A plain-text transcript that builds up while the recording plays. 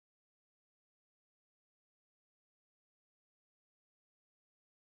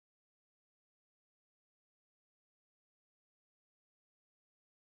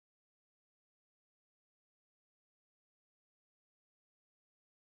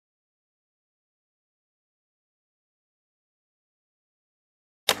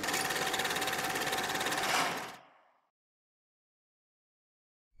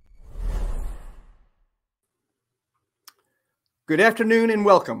Good afternoon and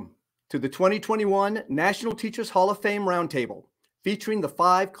welcome to the 2021 National Teachers Hall of Fame Roundtable, featuring the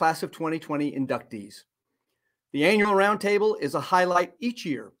 5 Class of 2020 inductees. The annual Roundtable is a highlight each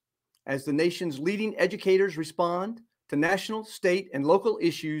year as the nation's leading educators respond to national, state, and local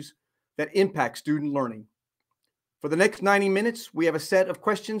issues that impact student learning. For the next 90 minutes, we have a set of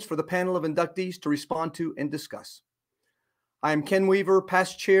questions for the panel of inductees to respond to and discuss. I am Ken Weaver,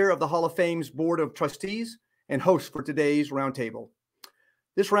 past chair of the Hall of Fame's Board of Trustees and host for today's Roundtable.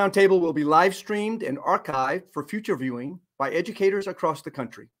 This Roundtable will be live streamed and archived for future viewing by educators across the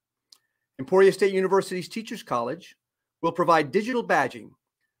country. Emporia State University's Teachers College will provide digital badging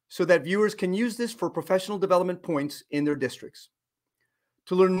so that viewers can use this for professional development points in their districts.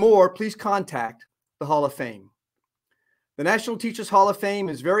 To learn more, please contact the Hall of Fame. The National Teachers Hall of Fame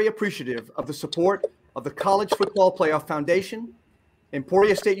is very appreciative of the support of the College Football Playoff Foundation,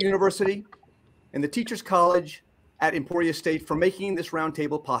 Emporia State University, and the Teachers College at Emporia State for making this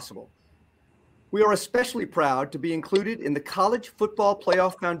roundtable possible. We are especially proud to be included in the College Football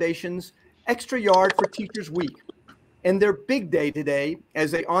Playoff Foundation's Extra Yard for Teachers Week and their big day today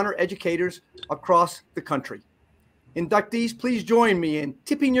as they honor educators across the country. Inductees, please join me in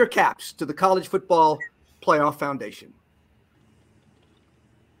tipping your caps to the College Football Playoff Foundation.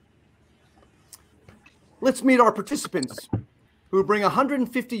 Let's meet our participants who bring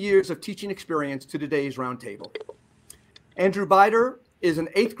 150 years of teaching experience to today's roundtable. Andrew Bider is an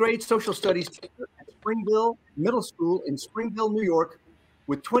 8th grade social studies teacher at Springville Middle School in Springville, New York,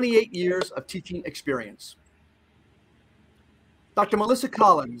 with 28 years of teaching experience. Dr. Melissa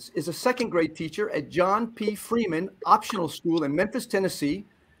Collins is a 2nd grade teacher at John P. Freeman Optional School in Memphis, Tennessee,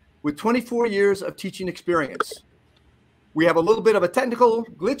 with 24 years of teaching experience. We have a little bit of a technical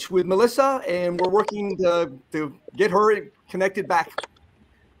glitch with Melissa, and we're working to get her connected back.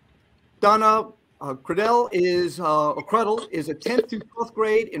 Donna Credell is a 10th through 12th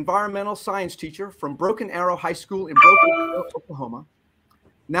grade environmental science teacher from Broken Arrow High School in Broken Arrow, Oklahoma.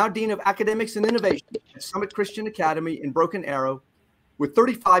 Now Dean of Academics and Innovation at Summit Christian Academy in Broken Arrow with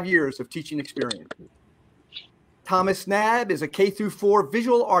 35 years of teaching experience. Thomas Nab is a K-4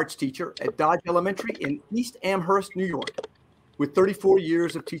 visual arts teacher at Dodge Elementary in East Amherst, New York, with 34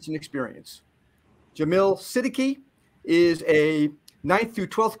 years of teaching experience. Jamil Siddiqui is a 9th through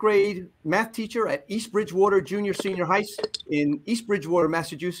 12th grade math teacher at East Bridgewater Junior Senior High in East Bridgewater,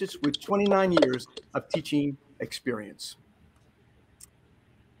 Massachusetts, with 29 years of teaching experience.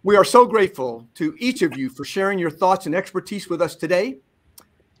 We are so grateful to each of you for sharing your thoughts and expertise with us today.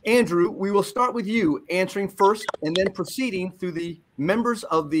 Andrew, we will start with you answering first and then proceeding through the members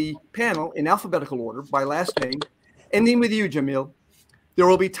of the panel in alphabetical order by last name, ending with you, Jamil. There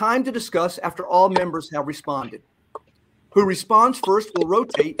will be time to discuss after all members have responded. Who responds first will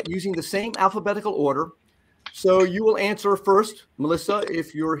rotate using the same alphabetical order. So you will answer first, Melissa,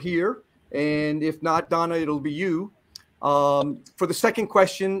 if you're here, and if not, Donna, it'll be you. For the second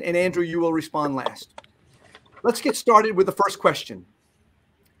question, and Andrew, you will respond last. Let's get started with the first question.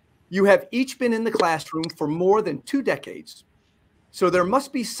 You have each been in the classroom for more than 2 decades, so there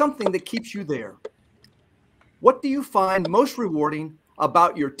must be something that keeps you there. What do you find most rewarding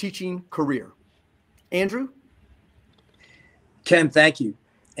about your teaching career? Andrew? Ken, thank you.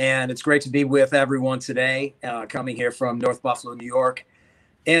 And it's great to be with everyone today, coming here from North Buffalo, New York.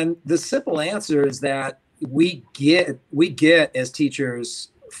 And the simple answer is that we get as teachers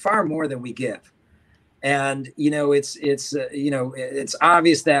far more than we give. And, it's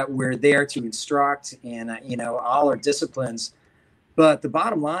obvious that we're there to instruct and, all our disciplines. But the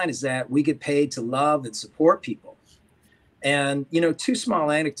bottom line is that we get paid to love and support people. And, 2 small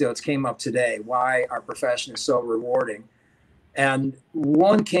anecdotes came up today why our profession is so rewarding. And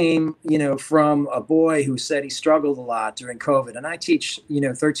one came, from a boy who said he struggled a lot during COVID. And I teach,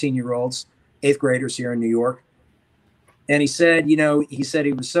 13-year-olds, 8th graders here in New York. And he said,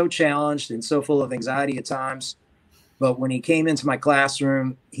 he was so challenged and so full of anxiety at times. But when he came into my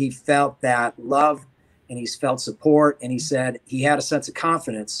classroom, he felt that love and he felt support. And he said he had a sense of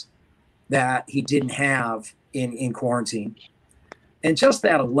confidence that he didn't have in quarantine. And just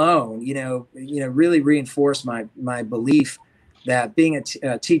that alone, really reinforced my belief that being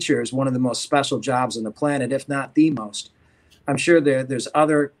a teacher is one of the most special jobs on the planet, if not the most. I'm sure there's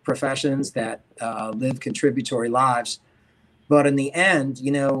other professions that live contributory lives. But in the end,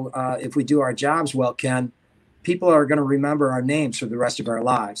 if we do our jobs well, Ken, people are going to remember our names for the rest of our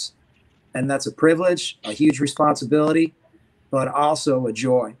lives. And that's a privilege, a huge responsibility, but also a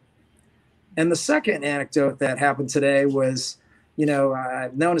joy. And the second anecdote that happened today was,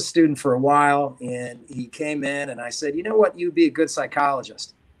 I've known a student for a while, and he came in and I said, you know what, you'd be a good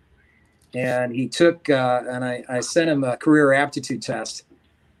psychologist. and he took, and I sent him a career aptitude test.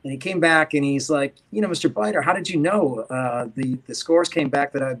 And he came back and he's like, you know, Mr. Biter, how did you know the scores came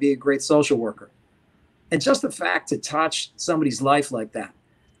back that I'd be a great social worker? And just the fact to touch somebody's life like that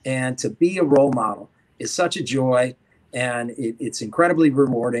and to be a role model is such a joy, and it's incredibly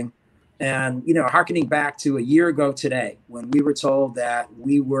rewarding. And, you know, hearkening back to a year ago today, when we were told that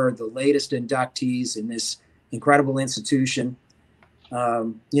we were the latest inductees in this incredible institution,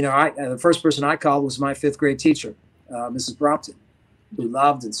 you know, the first person I called was my 5th grade teacher, Mrs. Brompton, who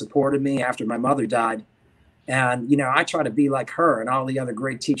loved and supported me after my mother died. And, you know, I try to be like her and all the other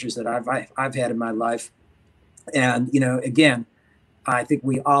great teachers that I've had in my life. And, you know, again, I think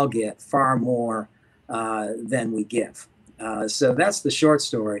we all get far more than we give. So that's the short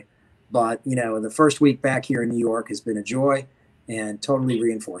story. But, you know, the first week back here in New York has been a joy and totally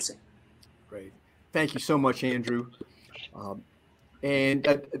reinforcing. Great. Thank you so much, Andrew.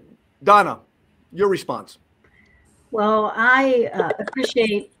 And Donna, your response. Well, I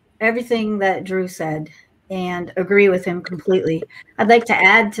appreciate everything that Drew said and agree with him completely. I'd like to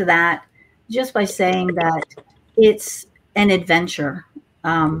add to that just by saying that it's an adventure.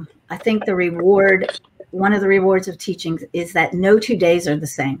 I think one of the rewards of teaching is that no 2 days are the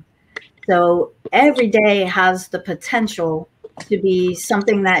same. So every day has the potential to be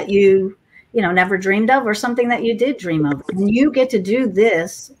something that you never dreamed of, or something that you did dream of. And you get to do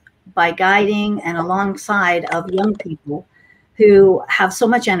this by guiding and alongside of young people who have so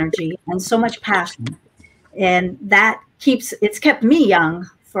much energy and so much passion. And it's kept me young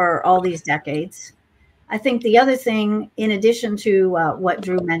for all these decades. I think the other thing, in addition to what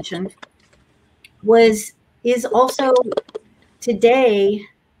Drew mentioned, is also today,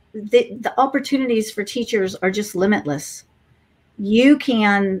 the opportunities for teachers are just limitless. You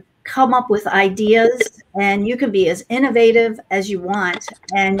can come up with ideas and you can be as innovative as you want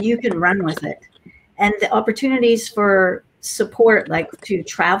and you can run with it. And the opportunities for support, like to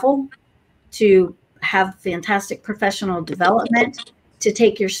travel, to have fantastic professional development, to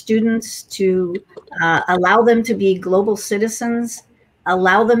take your students, to allow them to be global citizens,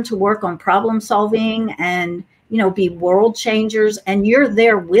 allow them to work on problem solving and, be world changers, and you're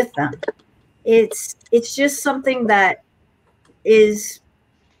there with them. It's just something that it's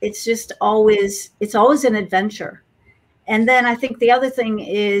always an adventure. And then I think the other thing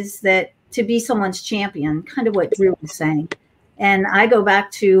is that to be someone's champion, kind of what Drew was saying. And I go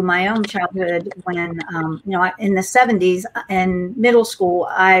back to my own childhood when, in the 70s in middle school,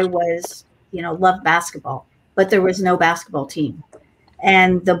 I was, loved basketball, but there was no basketball team.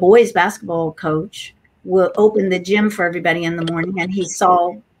 And the boys basketball coach will open the gym for everybody in the morning, and he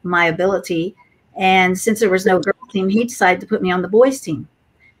saw my ability. And since there was no girls team, he decided to put me on the boys team.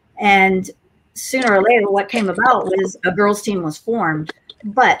 And sooner or later, what came about was a girls team was formed.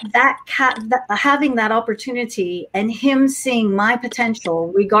 But having that opportunity and him seeing my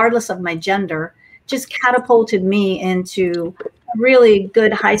potential, regardless of my gender, just catapulted me into a really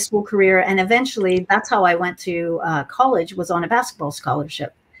good high school career. And eventually, that's how I went to college, was on a basketball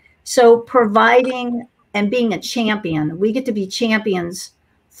scholarship. So providing and being a champion, we get to be champions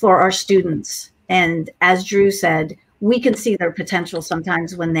for our students. And as Drew said, we can see their potential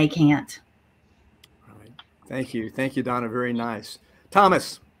sometimes when they can't. All right. Thank you. Thank you, Donna. Very nice.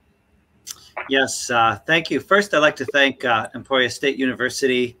 Thomas. Yes, thank you. First, I'd like to thank Emporia State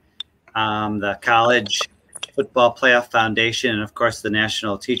University, the College Football Playoff Foundation, and of course the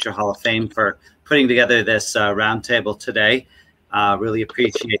National Teacher Hall of Fame for putting together this roundtable today. Really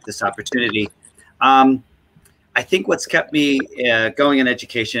appreciate this opportunity. I think what's kept me going in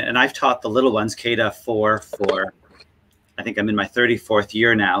education, and I've taught the little ones, K-4, for I think I'm in my 34th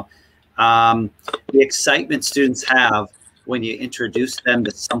year now. The excitement students have when you introduce them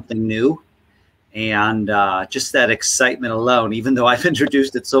to something new, and just that excitement alone, even though I've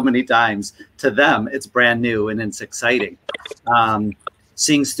introduced it so many times, to them, it's brand new and it's exciting.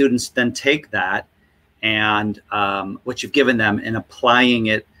 Seeing students then take that and what you've given them and applying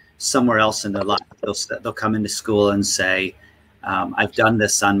it somewhere else in their life. They'll come into school and say, I've done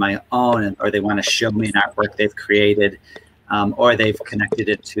this on my own, or they want to show me an artwork they've created, or they've connected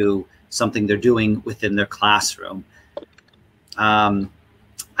it to something they're doing within their classroom.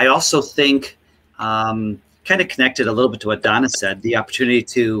 I also think, kind of connected a little bit to what Donna said, the opportunity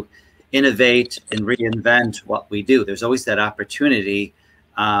to innovate and reinvent what we do. There's always that opportunity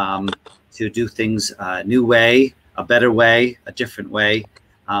to do things a new way, a better way, a different way,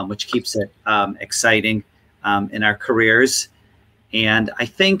 which keeps it exciting in our careers. And I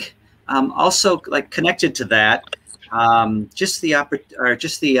think also, like, connected to that,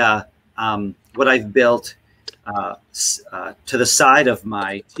 what I've built to the side of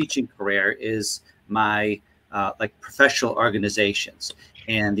my teaching career is my like professional organizations,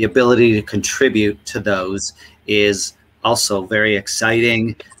 and the ability to contribute to those is also very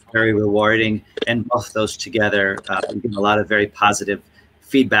exciting, very rewarding, and both those together we get a lot of very positive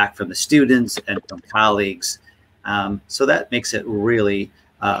feedback from the students and from colleagues. So that makes it really,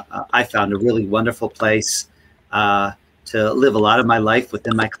 I found a really wonderful place to live a lot of my life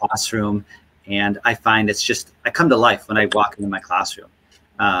within my classroom. And I find it's just, I come to life when I walk into my classroom,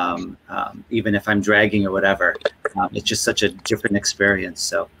 even if I'm dragging or whatever. It's just such a different experience.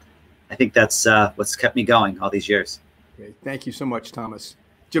 So I think that's what's kept me going all these years. Okay. Thank you so much, Thomas.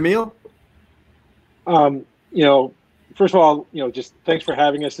 Jamil? First of all, just thanks for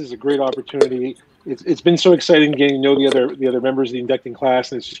having us. This is a great opportunity. It's been so exciting getting to know the other members of the inducting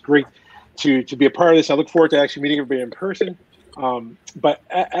class, and it's just great to be a part of this. I look forward to actually meeting everybody in person. But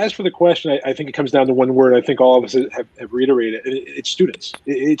as for the question, I think it comes down to one word. I think all of us have reiterated. It's students.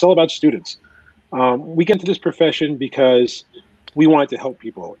 It's all about students. We get into this profession because we want to help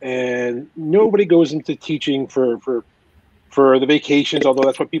people, and nobody goes into teaching for the vacations, although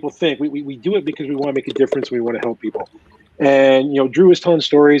that's what people think. We do it because we want to make a difference. We want to help people. And, Drew was telling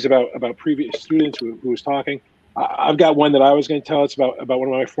stories about previous students who was talking. I've got one that I was going to tell. It's about one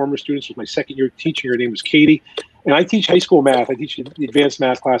of my former students. It was my second year teaching. Her name was Katie. And I teach high school math. I teach the advanced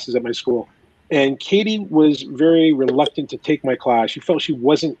math classes at my school. And Katie was very reluctant to take my class. She felt she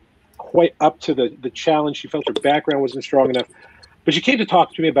wasn't quite up to the challenge. She felt her background wasn't strong enough. But she came to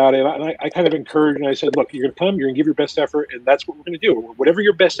talk to me about it, and I kind of encouraged her, and I said, look, you're going to come, you're going to give your best effort, and that's what we're going to do. Whatever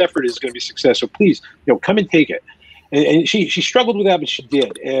your best effort is going to be success. So please, come and take it. And she struggled with that, but she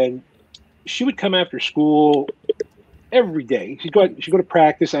did. And she would come after school every day. She'd go to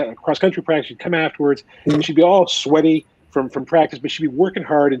practice, cross-country practice. She'd come afterwards, and she'd be all sweaty from practice, but she'd be working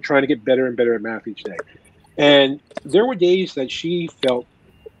hard and trying to get better and better at math each day. And there were days that she felt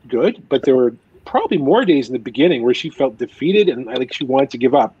good, but there were probably more days in the beginning where she felt defeated and like she wanted to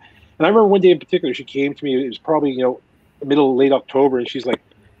give up. And I remember one day in particular, she came to me, it was probably, middle, late October, and she's like,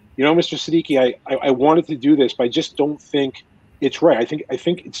 Mr. Siddiqui, I wanted to do this, but I just don't think it's right. I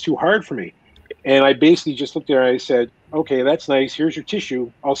think it's too hard for me. And I basically just looked at her and I said, okay, that's nice. Here's your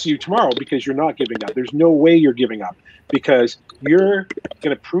tissue. I'll see you tomorrow, because you're not giving up. There's no way you're giving up, because you're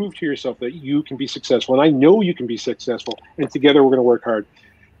going to prove to yourself that you can be successful. And I know you can be successful. And together we're going to work hard.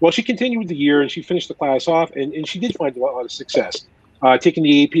 Well, she continued the year and she finished the class off, and she did find a lot of success, taking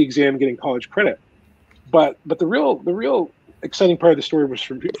the AP exam, getting college credit. But the real exciting part of the story was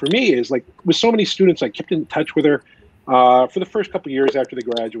for me is, like, with so many students, I kept in touch with her for the first couple of years after they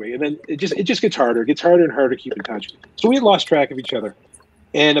graduate, and then it just gets harder. It gets harder and harder to keep in touch. So we had lost track of each other.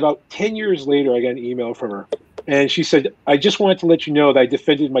 And about 10 years later, I got an email from her, and she said, I just wanted to let you know that I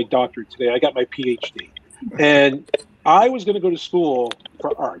defended my doctorate today. I got my PhD. And I was going to go to school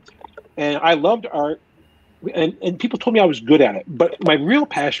for art, and I loved art, and people told me I was good at it, but my real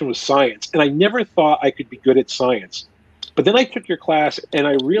passion was science, and I never thought I could be good at science. But then I took your class, and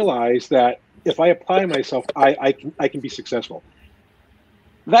I realized that if I apply myself, I can be successful.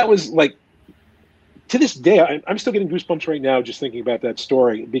 That was, like, to this day, I'm still getting goosebumps right now just thinking about that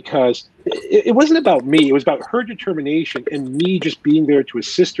story, because it wasn't about me. It was about her determination and me just being there to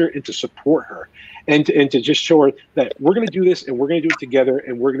assist her and to support her, and to just show her that we're going to do this and we're going to do it together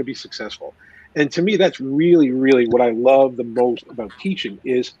and we're going to be successful. And to me, that's really, really what I love the most about teaching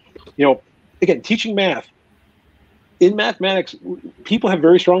is, again, teaching math. In mathematics, people have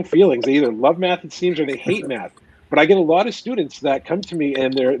very strong feelings. They either love math, it seems, or they hate math. But I get a lot of students that come to me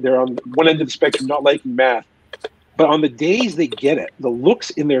and they're on one end of the spectrum, not liking math. But on the days they get it, the looks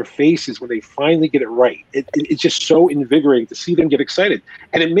in their faces when they finally get it right, it's just so invigorating to see them get excited.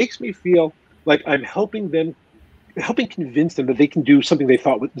 And it makes me feel like I'm helping convince them that they can do something they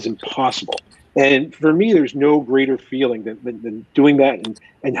thought was impossible. And for me, there's no greater feeling than doing that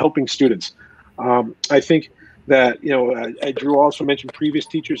and helping students. I think that, Drew also mentioned previous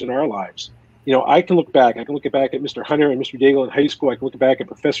teachers in our lives. I can look back at Mr. Hunter and Mr. Daigle in high school. I can look back at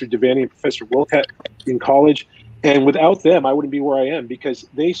Professor Devaney and Professor Wilcott in college. And without them, I wouldn't be where I am, because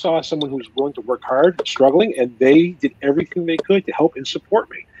they saw someone who was willing to work hard, struggling, and they did everything they could to help and support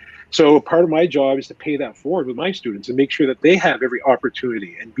me. So part of my job is to pay that forward with my students and make sure that they have every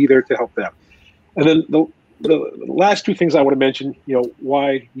opportunity and be there to help them. And then the last two things I want to mention,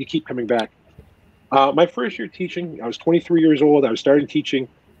 why you keep coming back. My first year teaching, I was 23 years old. I was starting teaching.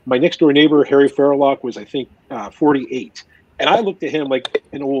 My next door neighbor, Harry Farrellock, was, I think, 48. And I looked at him like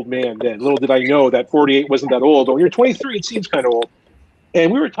an old man then. Little did I know that 48 wasn't that old. When you're 23, it seems kind of old.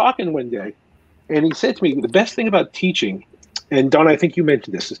 And we were talking one day, and he said to me, the best thing about teaching, and Donna, I think you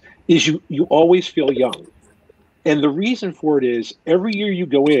mentioned this, is you always feel young. And the reason for it is every year you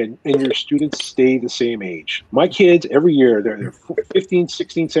go in and your students stay the same age. My kids, every year, they're 15,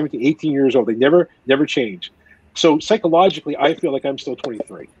 16, 17, 18 years old. They never change. So psychologically, I feel like I'm still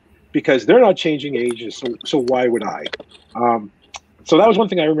 23 because they're not changing ages. So why would I? So that was one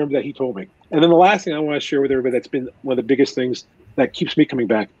thing I remember that he told me. And then the last thing I want to share with everybody that's been one of the biggest things that keeps me coming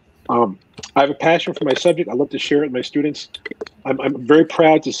back. I have a passion for my subject. I love to share it with my students. I'm very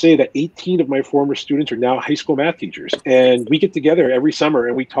proud to say that 18 of my former students are now high school math teachers. And we get together every summer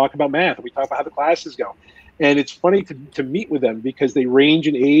and we talk about math. And we talk about how the classes go. And it's funny to meet with them because they range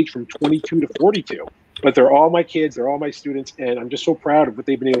in age from 22 to 42. But they're all my kids. They're all my students. And I'm just so proud of what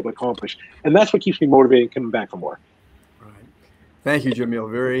they've been able to accomplish. And that's what keeps me motivated and coming back for more. Right. Thank you, Jamil.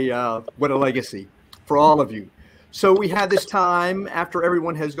 Very, what a legacy for all of you. So we had this time after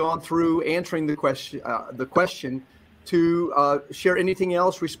everyone has gone through answering the question to share anything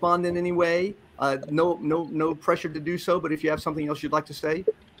else, respond in any way. No pressure to do so, but if you have something else you'd like to say,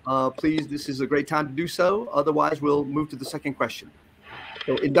 please, this is a great time to do so. Otherwise, we'll move to the second question.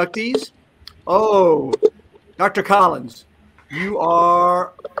 So inductees. Oh, Dr. Collins, you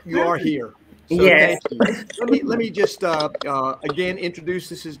are here. So yes. Thank you. Let me just again introduce.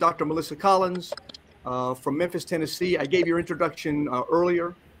 This is Dr. Melissa Collins from Memphis, Tennessee. I gave your introduction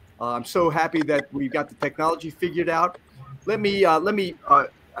earlier. I'm so happy that we've got the technology figured out. Let me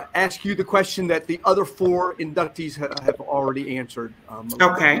ask you the question that the other four inductees have already answered.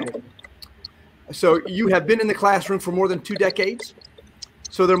 Okay. So you have been in the classroom for more than 2 decades.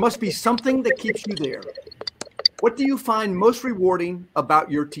 So there must be something that keeps you there. What do you find most rewarding about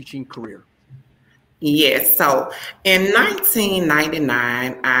your teaching career? Yes. So in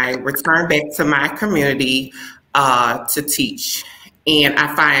 1999, I returned back to my community to teach. And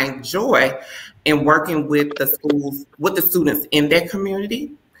I find joy in working with the schools, with the students in that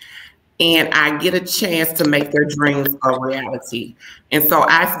community. And I get a chance to make their dreams a reality. And so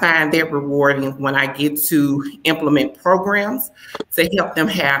I find that rewarding when I get to implement programs to help them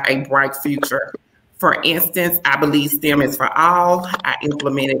have a bright future. For instance, I believe STEM is for all. I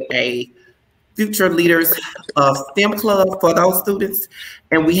implemented a Future Leaders of STEM Club for those students.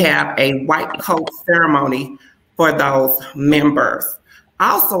 And we have a white coat ceremony for those members.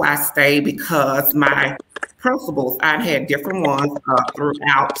 Also, I stay because my principals, I've had different ones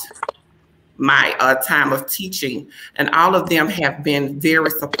throughout my time of teaching, and all of them have been very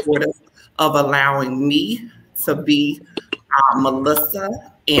supportive of allowing me to be Melissa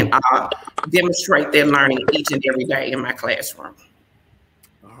and demonstrate their learning each and every day in my classroom.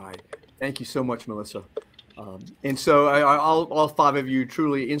 All right. Thank you so much, Melissa. And so all 5 of you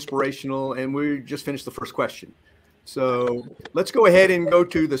truly inspirational, and we just finished the first question. So let's go ahead and go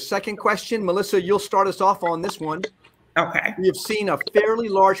to the second question. Melissa, you'll start us off on this one. Okay. We have seen a fairly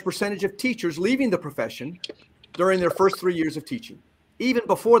large percentage of teachers leaving the profession during their first 3 years of teaching, even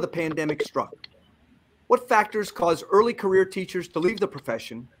before the pandemic struck. What factors cause early career teachers to leave the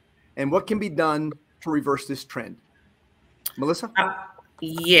profession, and what can be done to reverse this trend? Melissa?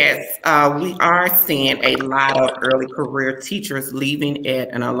 Yes, we are seeing a lot of early career teachers leaving at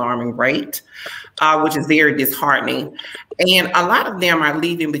an alarming rate, which is very disheartening. And a lot of them are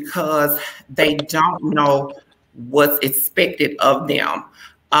leaving because they don't know what's expected of them.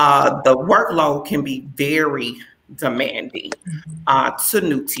 The workload can be very demanding to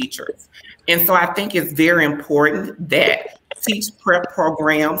new teachers. And so I think it's very important that teach prep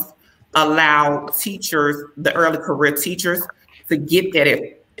programs allow teachers, the early career teachers, to get that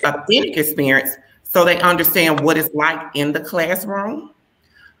authentic experience so they understand what it's like in the classroom.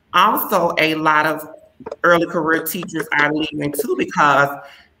 Also, a lot of early career teachers are leaving too because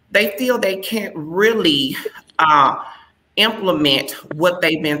they feel they can't really implement what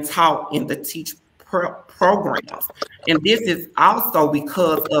they've been taught in the teach programs. And this is also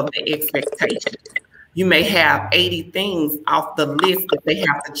because of the expectations. You may have 80 things off the list that they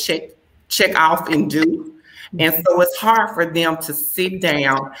have to check off and do. And so it's hard for them to sit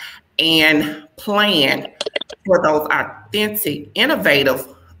down and plan for those authentic, innovative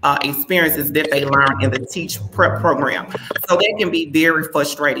experiences that they learn in the Teach Prep program. So that can be very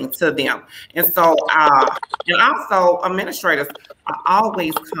frustrating to them. And so, and also administrators are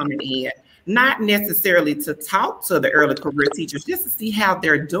always coming in, not necessarily to talk to the early career teachers, just to see how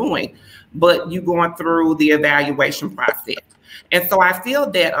they're doing, but you going through the evaluation process. And so I feel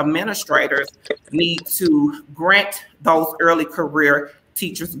that administrators need to grant those early career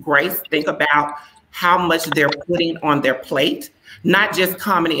teachers grace, think about how much they're putting on their plate, not just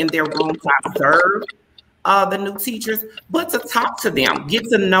coming in their room to observe the new teachers, but to talk to them, get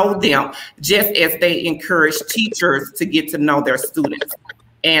to know them, just as they encourage teachers to get to know their students.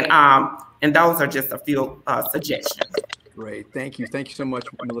 And And those are just a few suggestions. Great. Thank you. Thank you so much,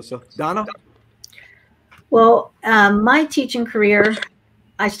 Melissa. Donna? Well, my teaching career,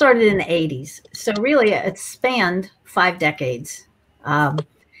 I started in the 80s. So really it spanned 5 decades.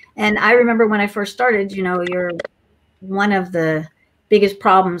 And I remember when I first started, one of the biggest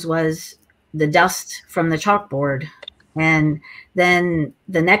problems was the dust from the chalkboard. And then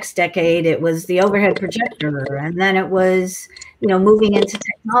the next decade, it was the overhead projector. And then it was, moving into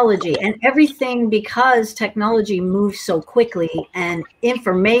technology and everything, because technology moves so quickly and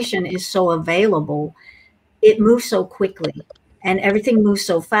information is so available. It moves so quickly and everything moves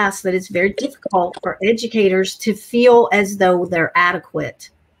so fast that it's very difficult for educators to feel as though they're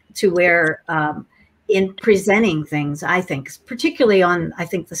adequate to where in presenting things, I think, particularly on,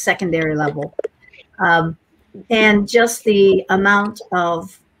 the secondary level. And just the amount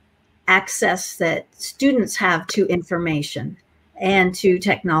of access that students have to information and to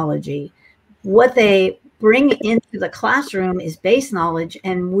technology. What they bring into the classroom is base knowledge,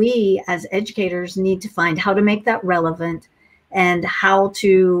 and we as educators need to find how to make that relevant and how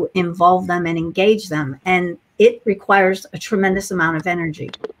to involve them and engage them. And it requires a tremendous amount of energy.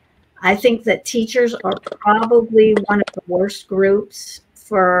 I think that teachers are probably one of the worst groups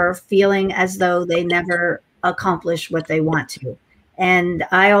for feeling as though they never accomplish what they want to. And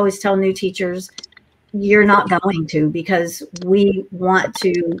I always tell new teachers, you're not going to, because we want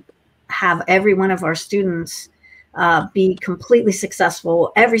to have every one of our students be completely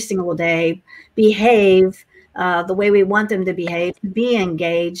successful every single day, behave the way we want them to behave, be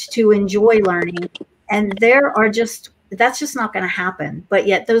engaged, to enjoy learning. And that's just not going to happen. But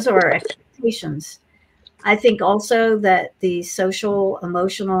yet those are our expectations. I think also that the social,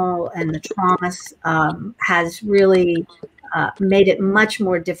 emotional, and the traumas has really made it much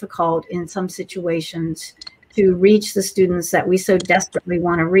more difficult in some situations to reach the students that we so desperately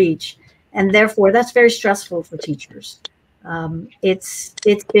want to reach. And therefore, that's very stressful for teachers. It's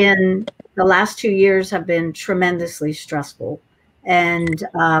been, the last 2 years have been tremendously stressful, and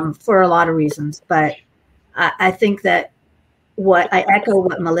for a lot of reasons. But I think that I echo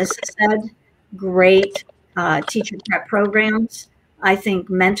what Melissa said, great teacher prep programs. I think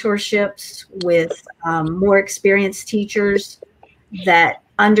mentorships with more experienced teachers that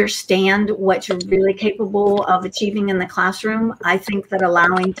understand what you're really capable of achieving in the classroom. I think that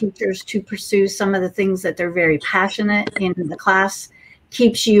allowing teachers to pursue some of the things that they're very passionate in the class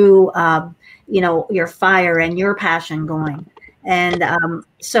keeps you, your fire and your passion going. And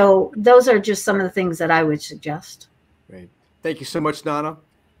so those are just some of the things that I would suggest. Great. Thank you so much, Donna.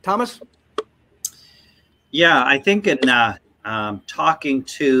 Thomas? Yeah, I think in talking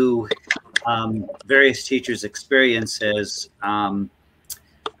to various teachers' experiences,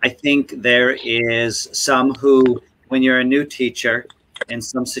 I think there is some who, when you're a new teacher, in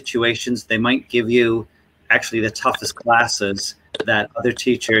some situations, they might give you actually the toughest classes that other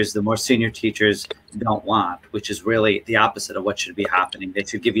teachers, the more senior teachers, don't want, which is really the opposite of what should be happening. They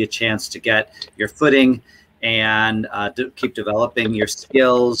should give you a chance to get your footing and to keep developing your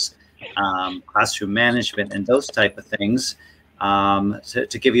skills, classroom management, and those type of things,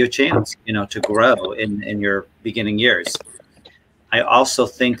 to give you a chance, to grow in your beginning years. I also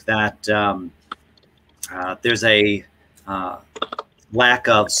think that there's a lack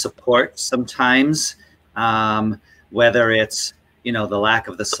of support sometimes, whether it's, the lack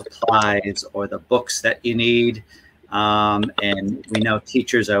of the supplies or the books that you need. And we know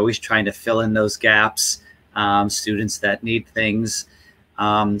teachers are always trying to fill in those gaps, students that need things.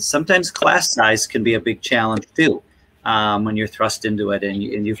 Sometimes class size can be a big challenge too, when you're thrust into it and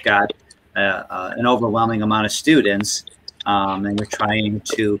you've got an overwhelming amount of students, and you're trying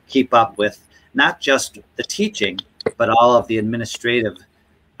to keep up with not just the teaching, but all of the administrative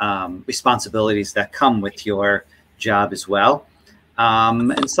responsibilities that come with your job as well.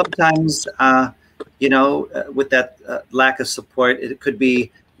 And sometimes, with that lack of support, it could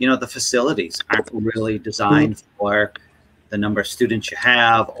be, the facilities aren't really designed for the number of students you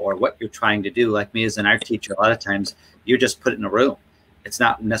have or what you're trying to do. Like me as an art teacher, a lot of times you're just put in a room. It's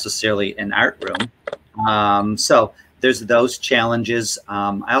not necessarily an art room. So there's those challenges.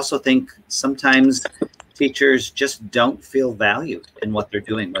 I also think sometimes teachers just don't feel valued in what they're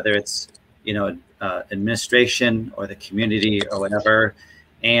doing, whether it's, administration or the community or whatever.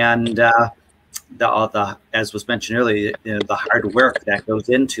 And as was mentioned earlier, the hard work that goes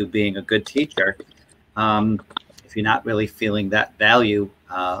into being a good teacher. If you're not really feeling that value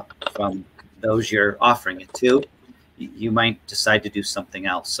from those you're offering it to, you might decide to do something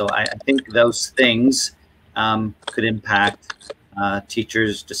else. So I think those things could impact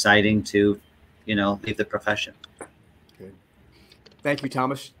teachers deciding to, leave the profession. Good. Thank you,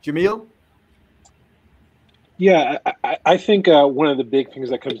 Thomas. Jamil? Yeah, I think one of the big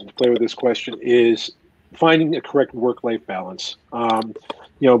things that comes into play with this question is finding a correct work-life balance.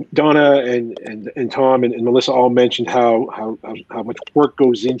 Donna and Tom and Melissa all mentioned how much work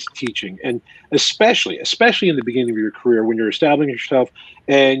goes into teaching, and especially in the beginning of your career when you're establishing yourself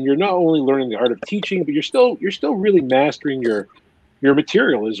and you're not only learning the art of teaching, but you're still really mastering your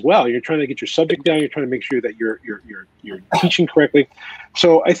material as well. You're trying to get your subject down. You're trying to make sure that you're teaching correctly.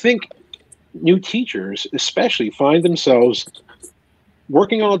 So I think new teachers especially find themselves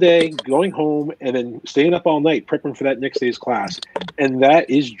working all day, going home, and then staying up all night prepping for that next day's class. And that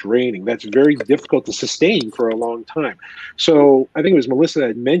is draining. That's very difficult to sustain for a long time. So I think it was Melissa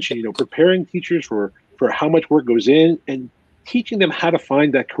that mentioned, preparing teachers for how much work goes in and teaching them how to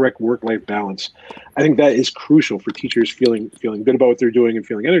find that correct work-life balance. I think that is crucial for teachers feeling good about what they're doing and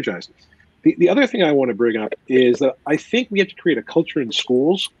feeling energized. The other thing I want to bring up is that I think we have to create a culture in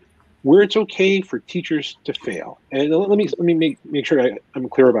schools where it's okay for teachers to fail. And let me make sure I'm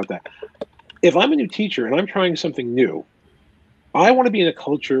clear about that. If I'm a new teacher and I'm trying something new, I want to be in a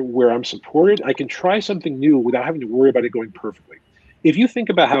culture where I'm supported. I can try something new without having to worry about it going perfectly. If you think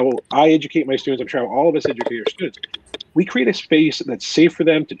about how I educate my students, I'm sure all of us educate our students, we create a space that's safe for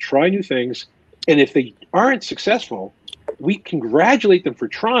them to try new things. And if they aren't successful, we congratulate them for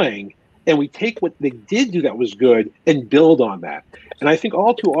trying, and we take what they did do that was good and build on that. And I think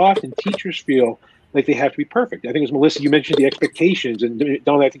all too often teachers feel like they have to be perfect. I think it was Melissa, you mentioned the expectations, and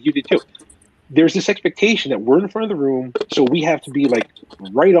Don, I think you did too. There's this expectation that we're in front of the room, so we have to be like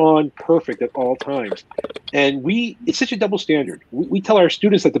right on perfect at all times. And it's such a double standard. We tell our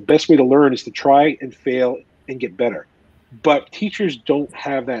students that the best way to learn is to try and fail and get better. But teachers don't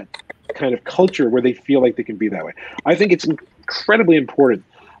have that kind of culture where they feel like they can be that way. I think it's incredibly important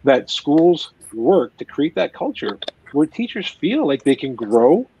that schools work to create that culture where teachers feel like they can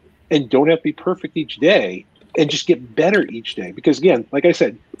grow and don't have to be perfect each day and just get better each day. Because again, like I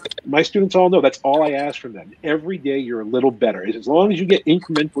said, my students all know that's all I ask from them. Every day you're a little better. As long as you get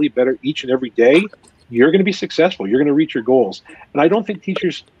incrementally better each and every day, you're going to be successful. You're going to reach your goals. And I don't think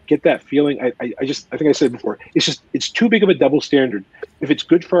teachers get that feeling. I think I said before, it's too big of a double standard. If it's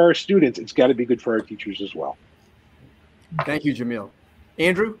good for our students, it's got to be good for our teachers as well. Thank you, Jamil.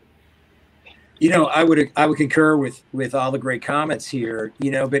 Andrew? I would concur with all the great comments here,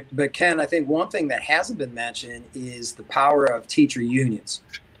 but Ken, I think one thing that hasn't been mentioned is the power of teacher unions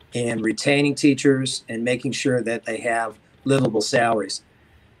and retaining teachers and making sure that they have livable salaries.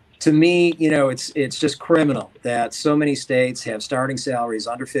 To me, it's just criminal that so many states have starting salaries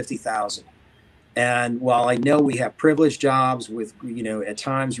under $50,000. And while I know we have privileged jobs with, at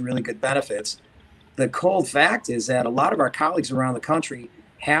times really good benefits, the cold fact is that a lot of our colleagues around the country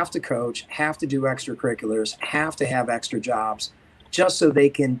have to coach, have to do extracurriculars, have to have extra jobs just so they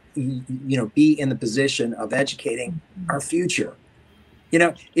can, be in the position of educating our future.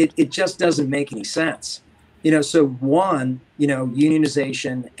 It just doesn't make any sense. So one,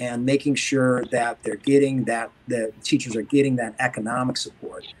 unionization and making sure that they're getting that, the teachers are getting that economic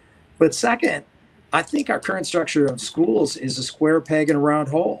support. But second, I think our current structure of schools is a square peg in a round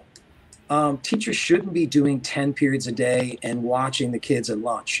hole. Teachers shouldn't be doing 10 periods a day and watching the kids at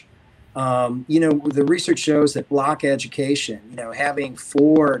lunch. The research shows that block education, having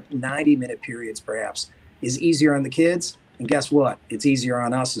 4 90-minute periods perhaps is easier on the kids. And guess what? It's easier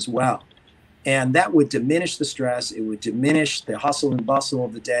on us as well. And that would diminish the stress. It would diminish the hustle and bustle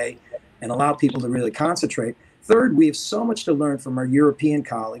of the day and allow people to really concentrate. Third, we have so much to learn from our European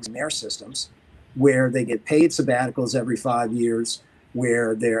colleagues and their systems where they get paid sabbaticals every 5 years,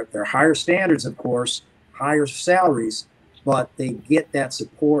 where they're higher standards, of course, higher salaries, but they get that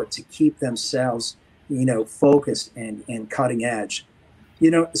support to keep themselves, focused and cutting edge.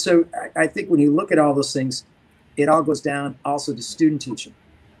 So I think when you look at all those things, it all goes down also to student teaching.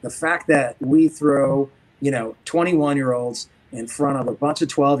 The fact that we throw, 21-year-olds in front of a bunch of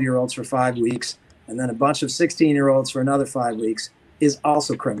 12-year-olds for 5 weeks and then a bunch of 16-year-olds for another 5 weeks is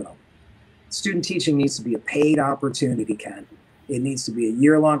also criminal. Student teaching needs to be a paid opportunity, Ken. It needs to be a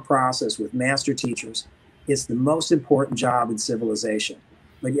year-long process with master teachers. It's the most important job in civilization,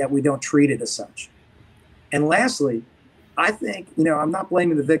 but yet we don't treat it as such. And lastly, I think, I'm not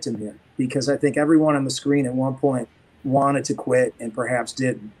blaming the victim here because I think everyone on the screen at one point wanted to quit and perhaps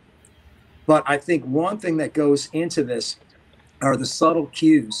didn't. But I think one thing that goes into this are the subtle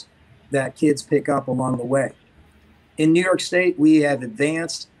cues that kids pick up along the way. In New York State, we have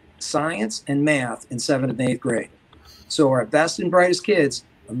advanced science and math in 7th and 8th grade. So our best and brightest kids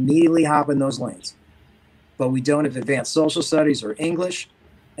immediately hop in those lanes. But we don't have advanced social studies or English,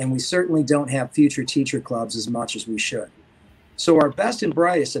 and we certainly don't have future teacher clubs as much as we should. So our best and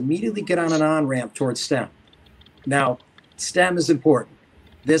brightest immediately get on an on-ramp towards STEM. Now, STEM is important.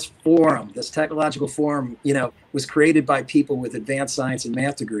 This forum, this technological forum, was created by people with advanced science and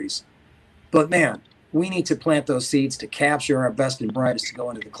math degrees. But man, we need to plant those seeds to capture our best and brightest to go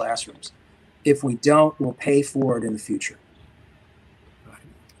into the classrooms. If we don't, we'll pay for it in the future.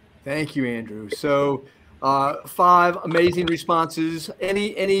 Thank you, Andrew. So 5 amazing responses.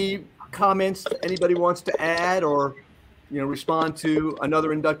 Any comments anybody wants to add or respond to another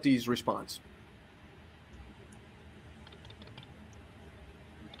inductee's response?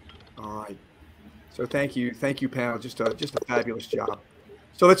 All right. So thank you, panel. Just a fabulous job.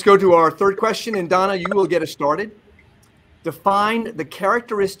 So let's go to our third question, and Donna, you will get us started. Define the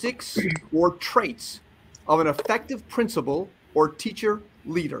characteristics or traits of an effective principal or teacher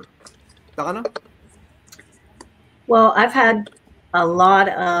leader. Donna? Well, I've had a lot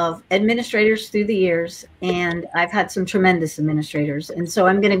of administrators through the years, and I've had some tremendous administrators. And so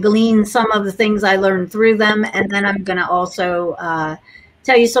I'm going to glean some of the things I learned through them, and then I'm going to also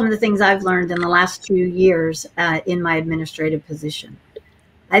tell you some of the things I've learned in the last 2 years in my administrative position.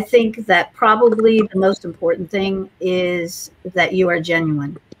 I think that probably the most important thing is that you are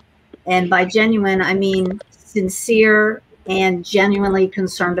genuine. And by genuine, I mean sincere and genuinely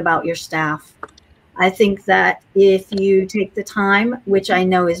concerned about your staff. I think that if you take the time, which I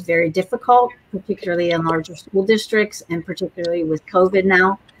know is very difficult, particularly in larger school districts and particularly with COVID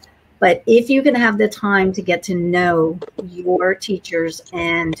now, but if you can have the time to get to know your teachers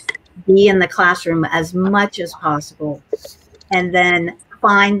and be in the classroom as much as possible, and then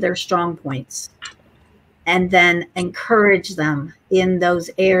find their strong points, and then encourage them in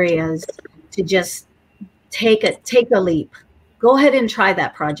those areas to just take a leap. Go ahead and try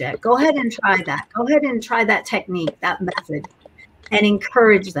that project. Go ahead and try that. Go ahead and try that technique, that method, and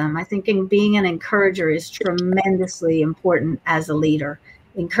encourage them. I think being an encourager is tremendously important as a leader.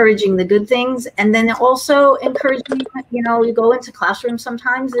 Encouraging the good things, and then also encouraging, you go into classrooms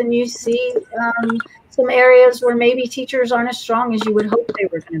sometimes and you see some areas where maybe teachers aren't as strong as you would hope they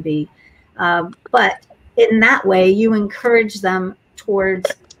were going to be. But in that way, you encourage them towards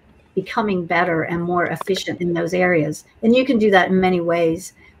becoming better and more efficient in those areas. And you can do that in many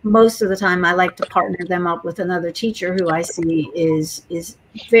ways. Most of the time, I like to partner them up with another teacher who I see is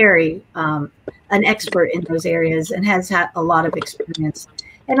very an expert in those areas and has had a lot of experience,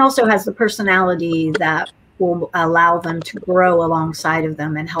 and also has the personality that will allow them to grow alongside of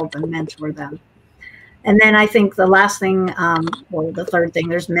them and help and mentor them. And then I think the last thing, or the third thing,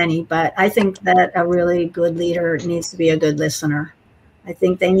 there's many, but I think that a really good leader needs to be a good listener. I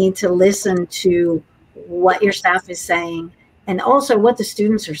think they need to listen to what your staff is saying, and also what the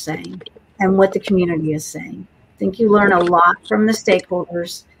students are saying and what the community is saying. I think you learn a lot from the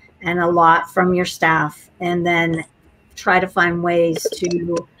stakeholders and a lot from your staff, and then try to find ways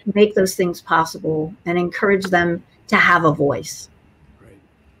to make those things possible and encourage them to have a voice. Great.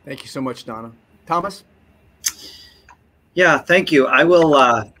 Thank you so much, Donna. Thomas? Yeah, thank you. I will,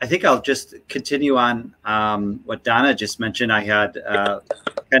 I think I'll just continue on what Donna just mentioned. I had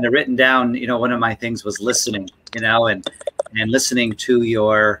kind of written down, one of my things was listening, and listening to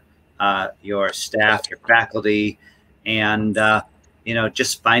your staff, your faculty, and,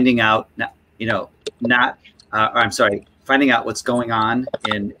 just finding out, finding out what's going on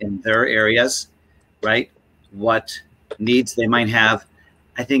in their areas, right? What needs they might have.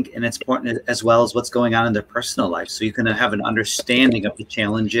 I think, and it's important as well as what's going on in their personal life. So you can have an understanding of the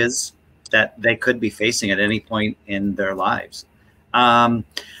challenges that they could be facing at any point in their lives. I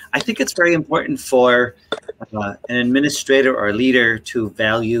think it's very important for an administrator or a leader to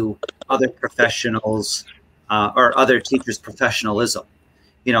value other professionals or other teachers' professionalism,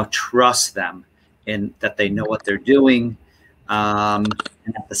 trust them in that they know what they're doing. And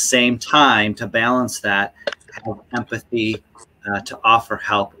at the same time, to balance that, have empathy, to offer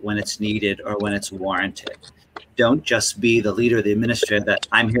help when it's needed or when it's warranted. Don't just be the leader, the administrator that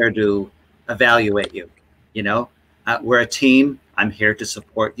I'm here to evaluate you. We're a team. I'm here to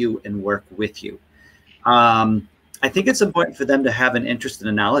support you and work with you. I think it's important for them to have an interest and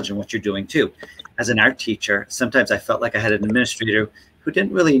a knowledge in what you're doing too. As an art teacher, sometimes I felt like I had an administrator who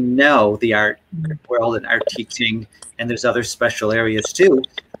didn't really know the art world and art teaching. And there's other special areas too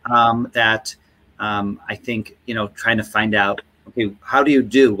that I think, trying to find out, okay, how do you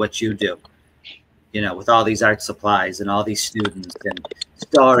do what you do? With all these art supplies and all these students and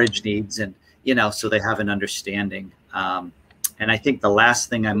storage needs and, so they have an understanding. And I think the last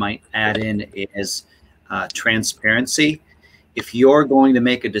thing I might add in is transparency. If you're going to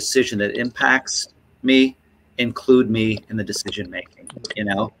make a decision that impacts me, include me in the decision making,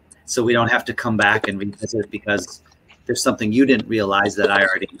 so we don't have to come back and revisit it because there's something you didn't realize that I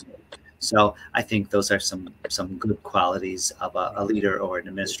already knew. So I think those are some good qualities of a leader or an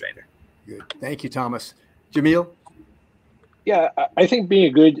administrator. Good. Thank you, Thomas. Jamil? Yeah, I think being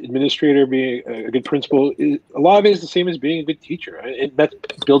a good administrator, being a good principal, a lot of it is the same as being a good teacher. And that's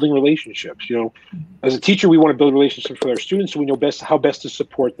building relationships. You know, as a teacher, we want to build relationships with our students so we know how best to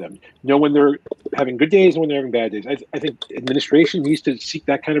support them. Know when they're having good days and when they're having bad days. I think administration needs to seek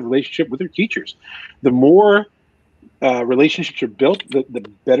that kind of relationship with their teachers. The more relationships are built, the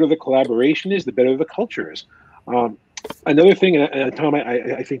better the collaboration is, the better the culture is. Another thing, and Tom,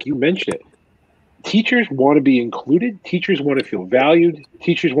 I think you mentioned it. Teachers want to be included. Teachers want to feel valued.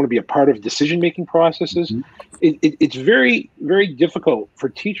 Teachers want to be a part of decision-making processes. It's very, very difficult for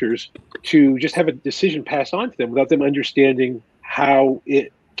teachers to just have a decision passed on to them without them understanding how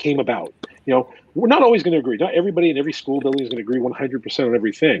it came about. You know, we're not always going to agree. Not everybody in every school building is going to agree 100% on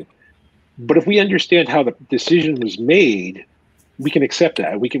everything. But if we understand how the decision was made, we can accept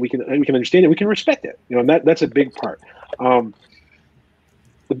that. We can understand it. We can respect it. You know, and that's a big part.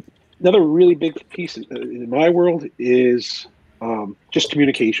 Another really big piece in my world is just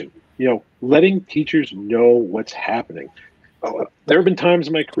communication. You know, letting teachers know what's happening. There have been times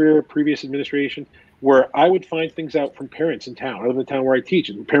in my career, previous administration, where I would find things out from parents in town. I live in the town where I teach,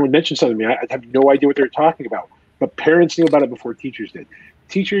 and the parent would mention something to me. I'd have no idea what they were talking about, but parents knew about it before teachers did.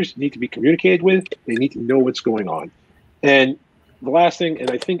 Teachers need to be communicated with. They need to know what's going on. And the last thing,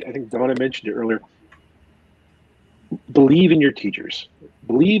 and I think Donna mentioned it earlier, believe in your teachers.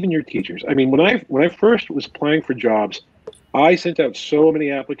 Believe in your teachers. I mean, when I first was applying for jobs, I sent out so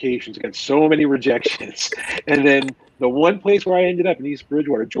many applications, got so many rejections, and then the one place where I ended up in East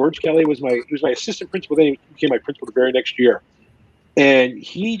Bridgewater, George Kelly was my assistant principal. Then he became my principal the very next year, and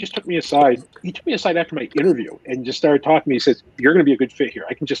he just took me aside. He took me aside after my interview and just started talking to me. He says, "You're going to be a good fit here.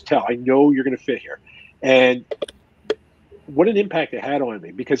 I can just tell. I know you're going to fit here," and what an impact it had on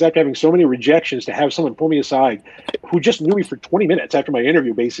me, because after having so many rejections, to have someone pull me aside who just knew me for 20 minutes after my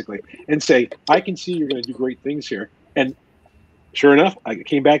interview, basically, and say, "I can see you're going to do great things here." And sure enough, I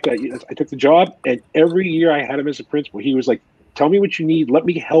came back, I took the job, and every year I had him as a principal. He was like, "Tell me what you need. Let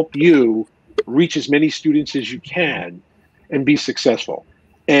me help you reach as many students as you can and be successful."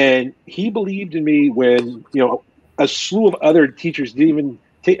 And he believed in me when, you know, a slew of other teachers didn't even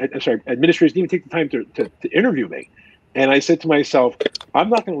administrators didn't even take the time to interview me. And I said to myself, I'm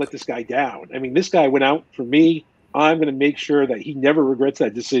not going to let this guy down. I mean, this guy went out for me. I'm going to make sure that he never regrets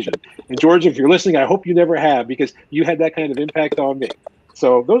that decision. And George, if you're listening, I hope you never have, because you had that kind of impact on me.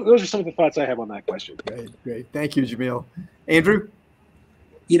 So those are some of the thoughts I have on that question. Great. Thank you, Jamil. Andrew?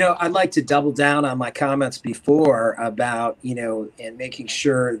 You know, I'd like to double down on my comments before about, you know, and making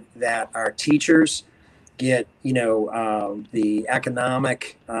sure that our teachers get, you know, the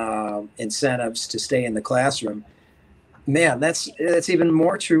economic incentives to stay in the classroom. Man, that's even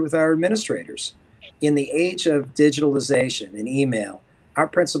more true with our administrators. In the age of digitalization and email, our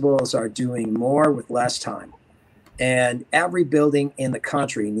principals are doing more with less time. And every building in the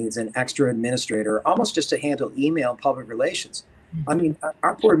country needs an extra administrator, almost just to handle email and public relations. I mean,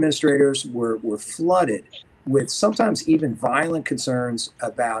 our poor administrators were flooded with sometimes even violent concerns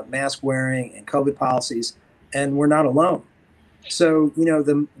about mask wearing and COVID policies, and we're not alone. So, you know,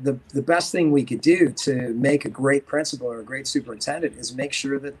 the best thing we could do to make a great principal or a great superintendent is make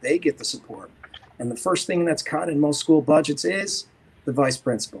sure that they get the support. And the first thing that's cut in most school budgets is the vice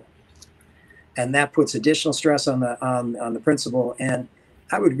principal. And that puts additional stress on the principal. And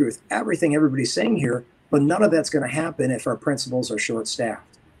I would agree with everything everybody's saying here, but none of that's going to happen if our principals are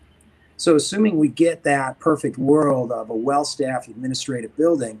short-staffed. So assuming we get that perfect world of a well-staffed administrative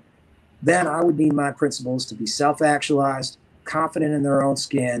building, then I would need my principals to be self-actualized, confident in their own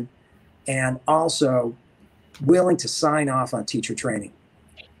skin, and also willing to sign off on teacher training.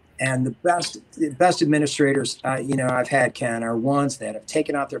 And the best administrators, you know, I've had, Ken, are ones that have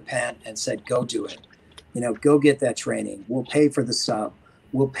taken out their pen and said, "Go do it. You know, go get that training. We'll pay for the sub.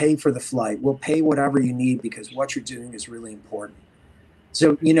 We'll pay for the flight. We'll pay whatever you need because what you're doing is really important."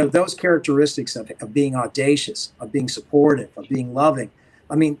 So, you know, those characteristics of being audacious, of being supportive, of being loving.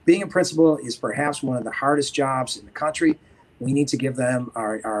 I mean, being a principal is perhaps one of the hardest jobs in the country. We need to give them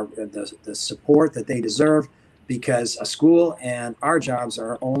the support that they deserve, because a school and our jobs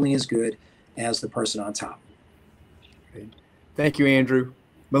are only as good as the person on top. Great. Thank you, Andrew.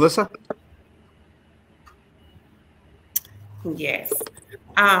 Melissa? Yes.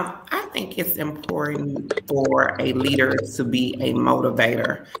 I think it's important for a leader to be a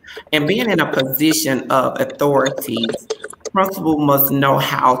motivator. And being in a position of authority, principal must know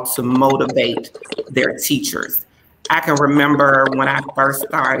how to motivate their teachers. I can remember when I first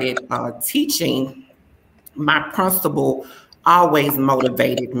started teaching, my principal always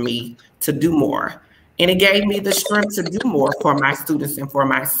motivated me to do more. And it gave me the strength to do more for my students and for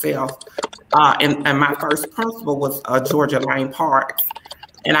myself. And my first principal was Georgia Lane Parks.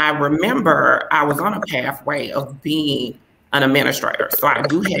 And I remember I was on a pathway of being an administrator. So I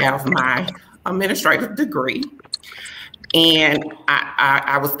do have my administrative degree. And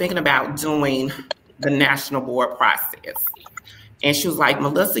I was thinking about doing the national board process. And she was like,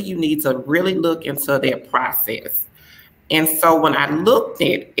 Melissa, you need to really look into that process. And so when I looked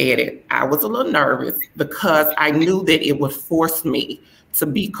at it, I was a little nervous because I knew that it would force me to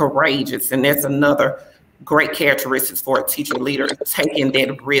be courageous. And that's another great characteristic for a teacher leader, taking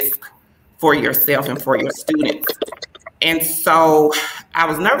that risk for yourself and for your students. And so I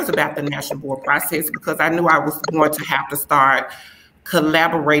was nervous about the national board process because I knew I was going to have to start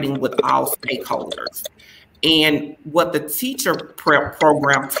collaborating with all stakeholders. And what the teacher prep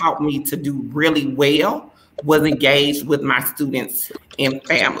program taught me to do really well was engage with my students and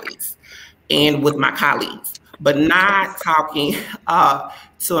families and with my colleagues, but not talking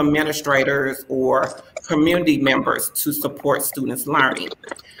to administrators or community members to support students' learning.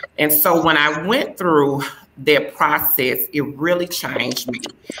 And so when I went through that process, it really changed me.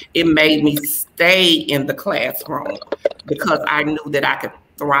 It made me stay in the classroom because I knew that I could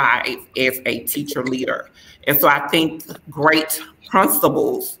thrive as a teacher leader. And so I think great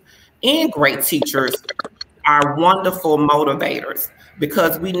principals and great teachers are wonderful motivators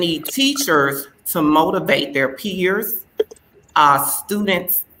because we need teachers to motivate their peers,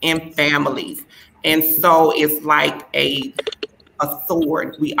 students, and families. And so it's like a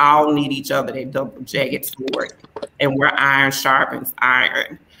sword. We all need each other, that double-jagged sword, and where iron sharpens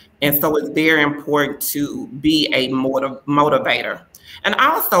iron. And so it's very important to be a motivator. And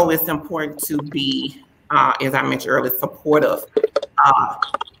also it's important to be, as I mentioned earlier, supportive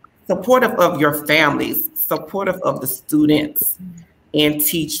of your families, supportive of the students and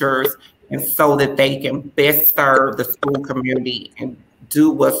teachers, and so that they can best serve the school community and do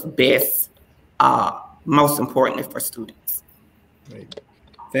what's best, most importantly for students. Great.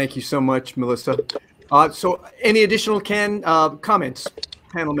 Thank you so much, Melissa. So any additional comments,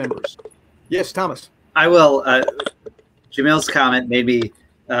 panel members? Yes, Thomas. I will. Jamil's comment made me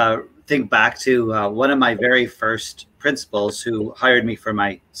think back to one of my very first principals who hired me for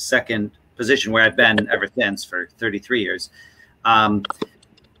my second position, where I've been ever since for 33 years.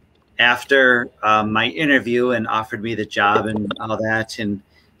 After my interview and offered me the job and all that, and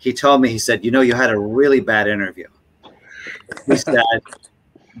he told me, he said, you know, you had a really bad interview. He said,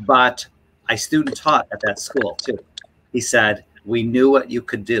 but I student taught at that school too. He said, we knew what you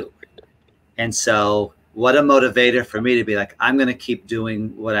could do. And so what a motivator for me to be like, I'm going to keep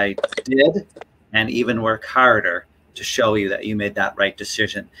doing what I did and even work harder to show you that you made that right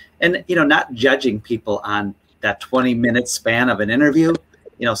decision. And, you know, not judging people on that 20-minute span of an interview.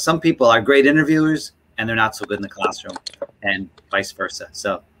 You know, some people are great interviewers and they're not so good in the classroom, and vice versa.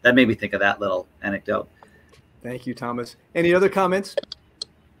 So that made me think of that little anecdote. Thank you, Thomas. Any other comments?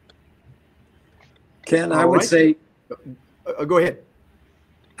 Ken, I would say, go ahead.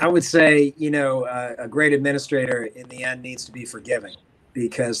 I would say, you know, a great administrator in the end needs to be forgiving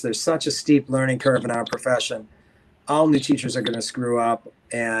because there's such a steep learning curve in our profession. All new teachers are going to screw up,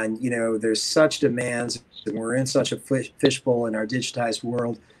 and, you know, there's such demands, and we're in such a fishbowl in our digitized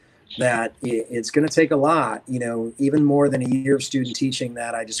world that it's going to take a lot, you know, even more than a year of student teaching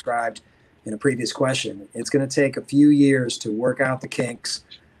that I described in a previous question. It's going to take a few years to work out the kinks.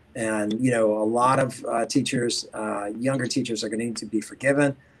 And, you know, a lot of teachers, younger teachers, are going to need to be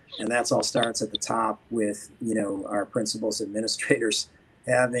forgiven. And that's all starts at the top with, you know, our principals, administrators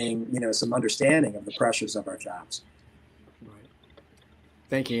having, you know, some understanding of the pressures of our jobs. Right.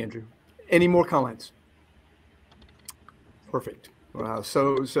 Thank you, Andrew. Any more comments? Perfect. Wow.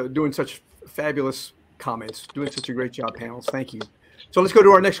 So doing such fabulous comments, doing such a great job, panels. Thank you. So let's go to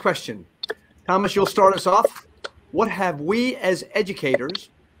our next question. Thomas, you'll start us off. What have we as educators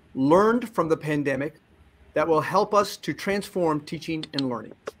learned from the pandemic that will help us to transform teaching and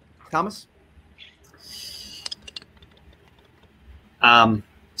learning? Thomas?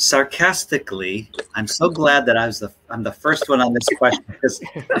 Sarcastically, I'm so glad that I'm the first one on this question because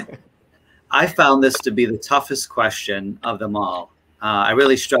I found this to be the toughest question of them all. I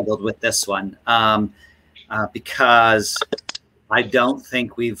really struggled with this one because I don't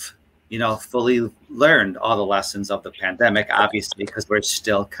think we've, you know, fully learned all the lessons of the pandemic, obviously, because we're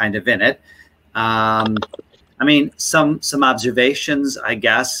still kind of in it. I mean, some observations, I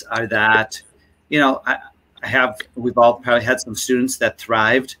guess, are that, you know, we've all probably had some students that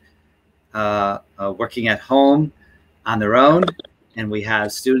thrived working at home on their own, and we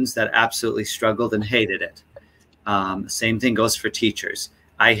have students that absolutely struggled and hated it. Same thing goes for teachers.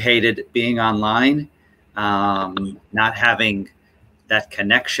 I hated being online, not having that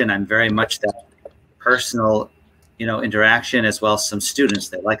connection. I'm very much that personal, interaction, as well as some students.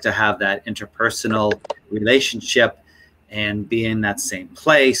 They like to have that interpersonal relationship and be in that same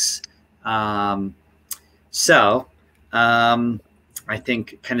place. I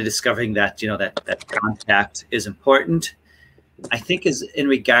think kind of discovering that, that contact is important. I think is in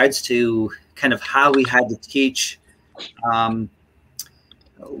regards to kind of how we had to teach. Some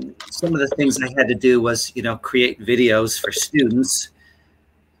of the things I had to do was, create videos for students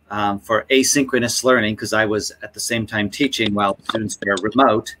for asynchronous learning, because I was at the same time teaching while students were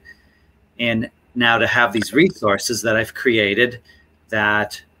remote. And now to have these resources that I've created,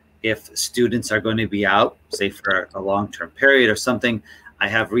 that if students are going to be out, say for a long-term period or something, I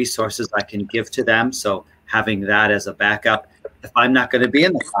have resources I can give to them. So having that as a backup, if I'm not going to be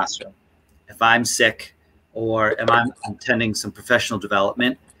in the classroom, if I'm sick, or if I'm attending some professional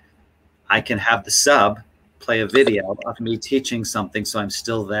development, I can have the sub play a video of me teaching something, so I'm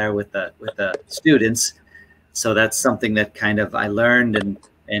still there with the students. So that's something that kind of I learned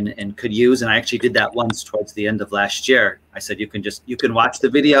and could use. And I actually did that once towards the end of last year. I said, you can watch the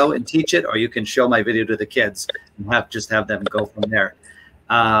video and teach it, or you can show my video to the kids and have them go from there.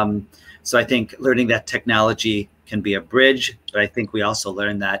 So I think learning that technology can be a bridge, but I think we also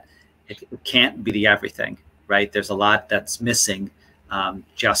learn that it can't be the everything, right? There's a lot that's missing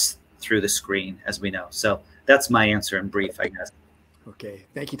just through the screen, as we know. So that's my answer in brief, I guess. Okay,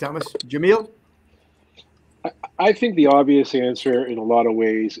 thank you, Thomas. Jamil? I think the obvious answer in a lot of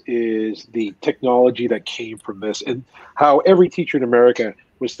ways is the technology that came from this, and how every teacher in America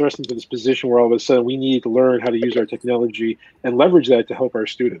was thrust into this position where all of a sudden we needed to learn how to use our technology and leverage that to help our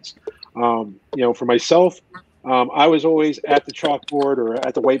students. For myself, I was always at the chalkboard or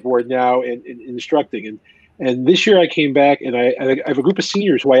at the whiteboard now and instructing. And this year I came back, and I have a group of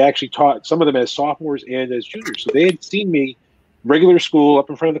seniors who I actually taught, some of them as sophomores and as juniors. So they had seen me regular school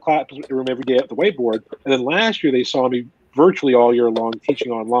up in front of the classroom every day at the whiteboard. And then last year they saw me virtually all year long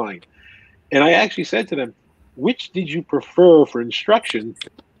teaching online. And I actually said to them, which did you prefer for instruction?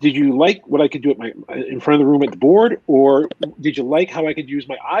 Did you like what I could do in front of the room at the board, or did you like how I could use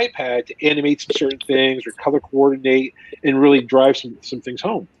my iPad to animate some certain things or color coordinate and really drive some things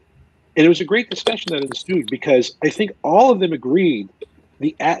home? And it was a great discussion that ensued, because I think all of them agreed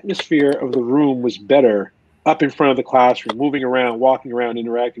the atmosphere of the room was better up in front of the classroom, moving around, walking around,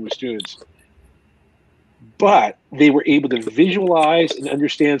 interacting with students. But they were able to visualize and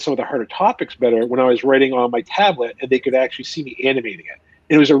understand some of the harder topics better when I was writing on my tablet, and they could actually see me animating it.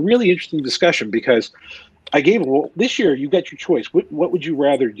 And it was a really interesting discussion, because I gave them, well, this year you got your choice. What would you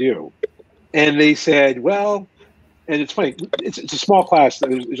rather do? And they said, well, and it's funny, it's a small class.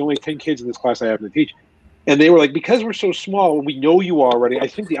 There's only 10 kids in this class I happen to teach. And they were like, because we're so small, we know you already, I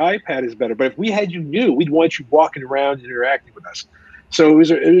think the iPad is better. But if we had you new, we'd want you walking around and interacting with us. So it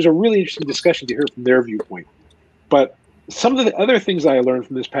was a really interesting discussion to hear from their viewpoint. But some of the other things I learned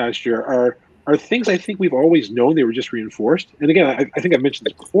from this past year are things I think we've always known. They were just reinforced. And again, I think I've mentioned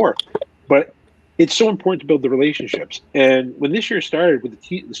this before, but it's so important to build the relationships. And when this year started with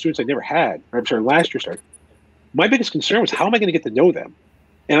the students I never had, or I'm sorry, last year started, my biggest concern was, how am I going to get to know them?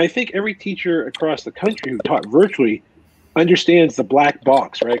 And I think every teacher across the country who taught virtually understands the black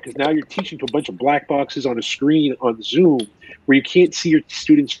box, right? Because now you're teaching to a bunch of black boxes on a screen on Zoom where you can't see your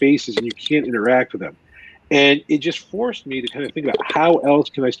students' faces and you can't interact with them. And it just forced me to kind of think about, how else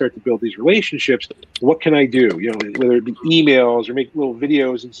can I start to build these relationships? What can I do? Whether it be emails or make little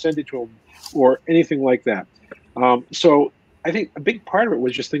videos and send it to them or anything like that. So I think a big part of it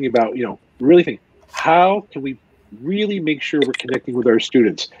was just thinking about, really thinking, how can we really make sure we're connecting with our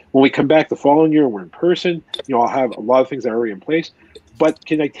students? When we come back the following year, we're in person, I'll have a lot of things that are already in place, but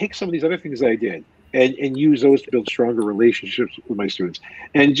can I take some of these other things that I did and use those to build stronger relationships with my students?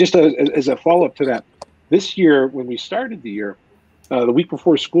 And just as a follow-up to that, this year, when we started the year, the week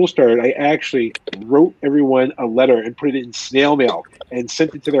before school started, I actually wrote everyone a letter and put it in snail mail and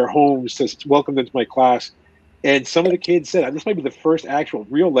sent it to their homes to welcome them to my class. And some of the kids said, this might be the first actual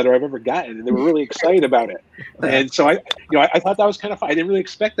real letter I've ever gotten. And they were really excited about it. And so I thought that was kind of fun. I didn't really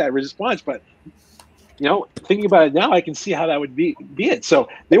expect that response, but thinking about it now, I can see how that would be it. So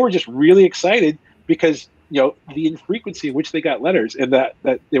they were just really excited because, the infrequency in which they got letters, and that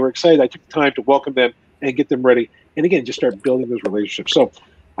they were excited. I took the time to welcome them and get them ready. And again, just start building those relationships. So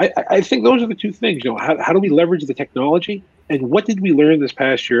I think those are the two things, how do we leverage the technology? And what did we learn this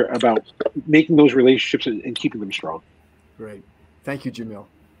past year about making those relationships and keeping them strong? Great. Thank you, Jamil.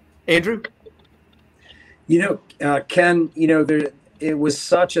 Andrew? Ken, it was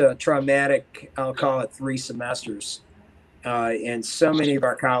such a traumatic, I'll call it 3 semesters. And so many of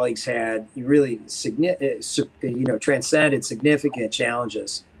our colleagues had really transcended significant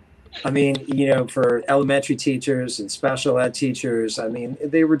challenges. I mean, for elementary teachers and special ed teachers, I mean,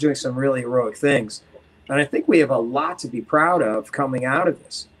 they were doing some really heroic things. And I think we have a lot to be proud of coming out of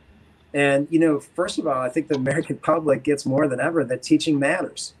this. And, first of all, I think the American public gets more than ever that teaching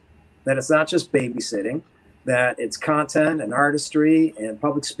matters, that it's not just babysitting, that it's content and artistry and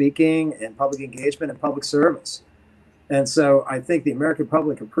public speaking and public engagement and public service. And so I think the American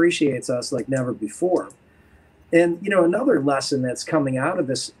public appreciates us like never before. And, another lesson that's coming out of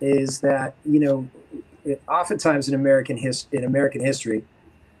this is that, oftentimes in American history,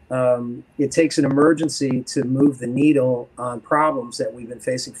 it takes an emergency to move the needle on problems that we've been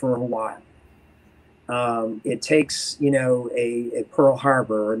facing for a while. It takes, a Pearl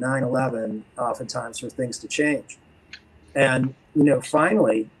Harbor or 9/11 oftentimes for things to change. And,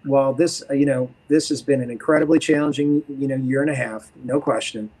 finally, while this has been an incredibly challenging, year and a half, no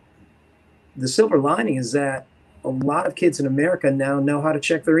question, the silver lining is that a lot of kids in America now know how to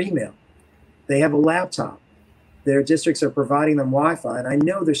check their email. They have a laptop. Their districts are providing them Wi-Fi. And I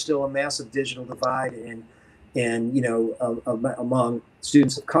know there's still a massive digital divide among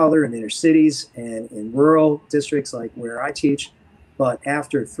students of color in inner cities and in rural districts like where I teach. But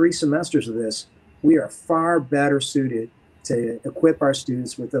after 3 semesters of this, we are far better suited to equip our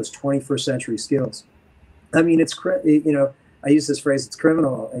students with those 21st century skills. I mean, I use this phrase, it's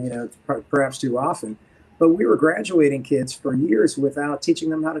criminal, perhaps too often, but we were graduating kids for years without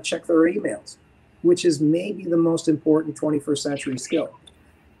teaching them how to check their emails, which is maybe the most important 21st century skill.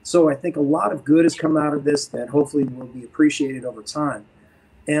 So I think a lot of good has come out of this that hopefully will be appreciated over time.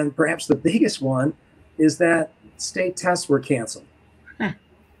 And perhaps the biggest one is that state tests were canceled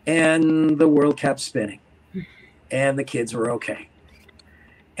and the world kept spinning and the kids were okay.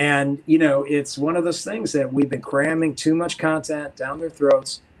 And, it's one of those things that we've been cramming too much content down their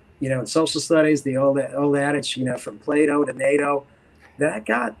throats. In social studies, the old adage, from Plato to NATO, that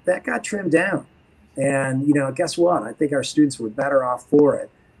got trimmed down. And, guess what? I think our students were better off for it.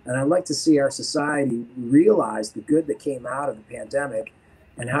 And I'd like to see our society realize the good that came out of the pandemic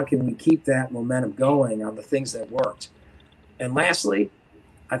and how can we keep that momentum going on the things that worked. And lastly,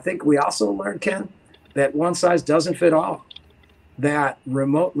 I think we also learned, Ken, that one size doesn't fit all, that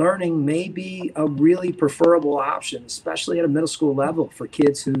remote learning may be a really preferable option, especially at a middle school level for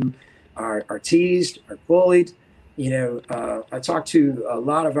kids who are teased, are bullied. I talked to a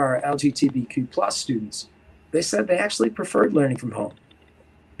lot of our LGBTQ plus students. They said they actually preferred learning from home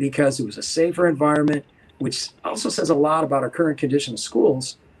because it was a safer environment, which also says a lot about our current condition of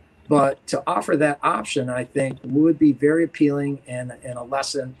schools. But to offer that option, I think, would be very appealing and a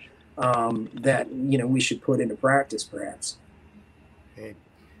lesson that, we should put into practice, perhaps. Okay.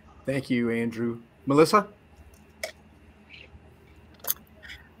 Thank you, Andrew. Melissa?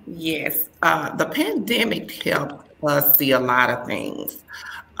 Yes, the pandemic helped us see a lot of things.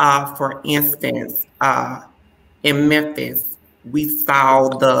 For instance, in Memphis, we saw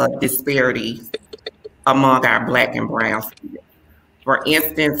the disparities among our Black and brown students. For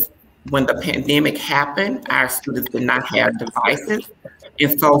instance, when the pandemic happened, our students did not have devices,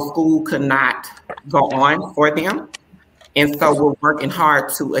 and so school could not go on for them. And so we're working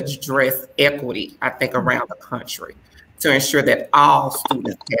hard to address equity, I think, around the country to ensure that all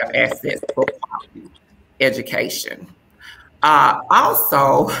students have access to quality education.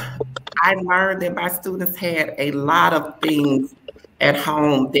 Also, I learned that my students had a lot of things at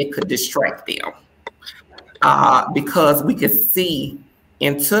home that could distract them because we could see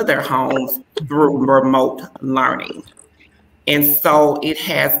into their homes through remote learning. And so it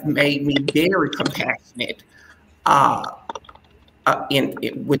has made me very compassionate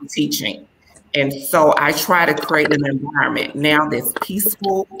with teaching. And so I try to create an environment now that's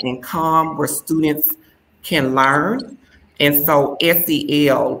peaceful and calm where students can learn. And so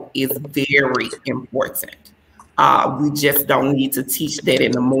SEL is very important. We just don't need to teach that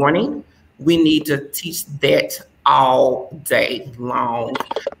in the morning. We need to teach that all day long,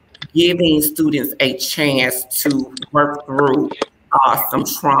 giving students a chance to work through some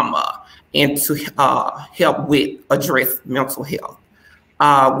trauma and to help with address mental health.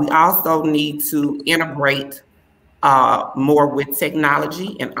 We also need to integrate more with technology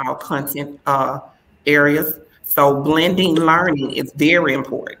in our content areas. So blending learning is very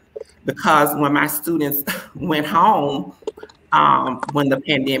important because when my students went home, when the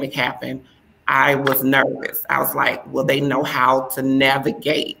pandemic happened, I was nervous. I was like, will they know how to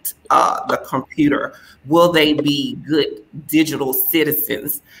navigate the computer? Will they be good digital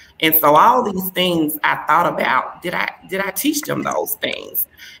citizens? And so all these things I thought about, did I teach them those things?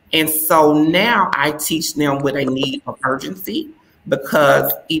 And so now I teach them with a need of urgency,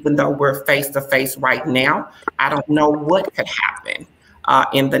 because even though we're face to face right now, I don't know what could happen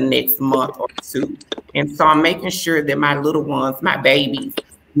in the next month or two. And so I'm making sure that my little ones, my babies,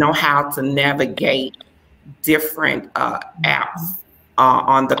 know how to navigate different apps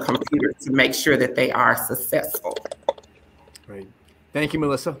on the computer to make sure that they are successful. Great. Thank you,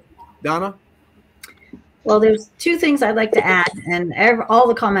 Melissa. Donna? Well, there's two things I'd like to add, and all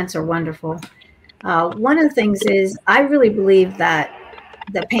the comments are wonderful. One of the things is I really believe that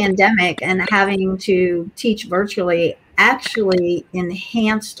the pandemic and having to teach virtually actually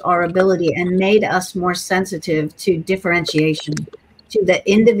enhanced our ability and made us more sensitive to differentiation, to the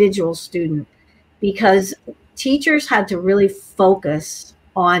individual student, because teachers had to really focus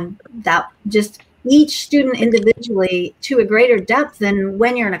on that, just each student individually to a greater depth than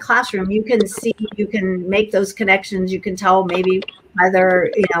when you're in a classroom. You can see, you can make those connections, you can tell maybe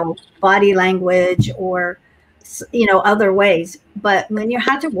either, body language or, other ways. But when you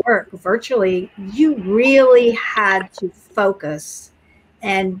had to work virtually, you really had to focus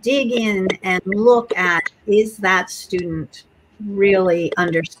and dig in and look at, is that student really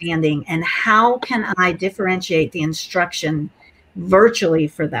understanding, and how can I differentiate the instruction virtually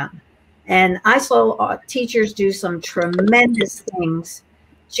for them? And I saw teachers do some tremendous things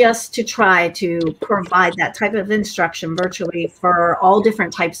just to try to provide that type of instruction virtually for all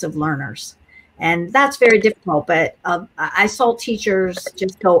different types of learners. And that's very difficult, but I saw teachers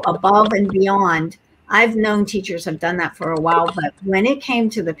just go above and beyond. I've known teachers have done that for a while, but when it came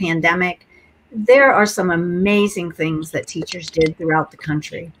to the pandemic, there are some amazing things that teachers did throughout the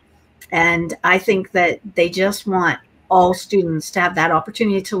country. And I think that they just want all students to have that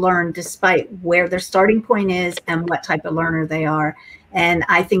opportunity to learn despite where their starting point is and what type of learner they are. And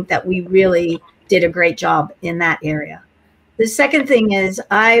I think that we really did a great job in that area. The second thing is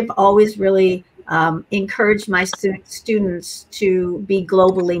I've always really encouraged my students to be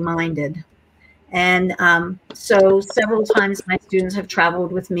globally minded. And so several times my students have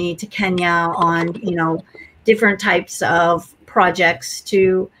traveled with me to Kenya on, different types of projects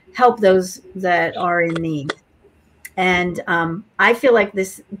to help those that are in need. And I feel like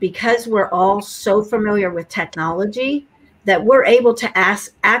this, because we're all so familiar with technology, that we're able to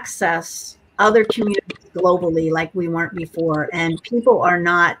access other communities globally like we weren't before. And people are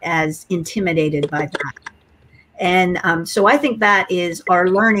not as intimidated by that. And so I think that is, our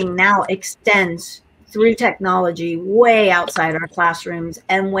learning now extends through technology way outside our classrooms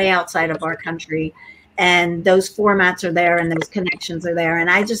and way outside of our country. And those formats are there and those connections are there. And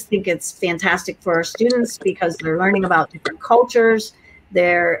I just think it's fantastic for our students because they're learning about different cultures.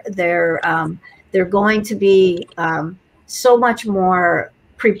 They're going to be so much more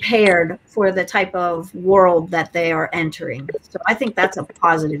prepared for the type of world that they are entering. So I think that's a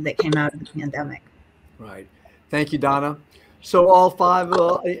positive that came out of the pandemic. Right. Thank you, Donna. So all five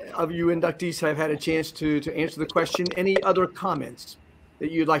of you inductees have had a chance to answer the question. Any other comments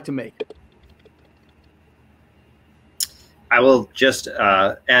that you'd like to make? I will just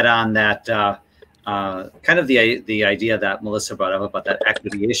add on that kind of the idea that Melissa brought up about that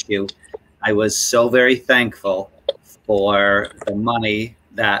equity issue. I was so very thankful for the money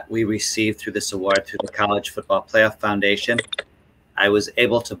that we received through this award through the College Football Playoff Foundation. I was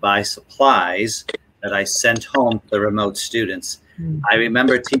able to buy supplies that I sent home to the remote students. I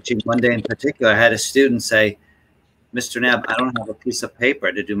remember teaching one day in particular, I had a student say, "Mr. Nebb, I don't have a piece of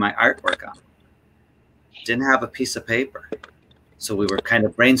paper to do my artwork on." Didn't have a piece of paper. So we were kind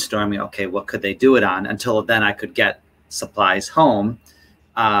of brainstorming, okay, what could they do it on? Until then I could get supplies home.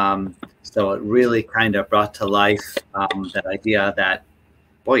 So it really kind of brought to life that idea that,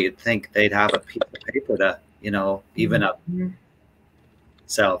 boy, you'd think they'd have a piece of paper to, even up.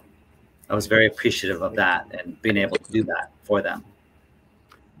 So I was very appreciative of that and being able to do that for them.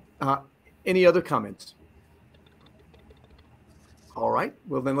 Any other comments? All right.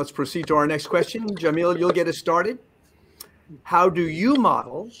 Well, then let's proceed to our next question. Jamil, you'll get us started. How do you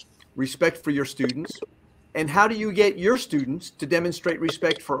model respect for your students? And how do you get your students to demonstrate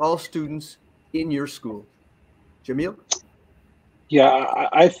respect for all students in your school? Jamil? Yeah,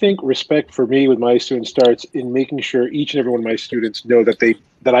 I think respect for me with my students starts in making sure each and every one of my students know that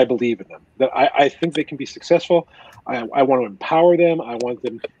I believe in them, that I think they can be successful. I want to empower them. I want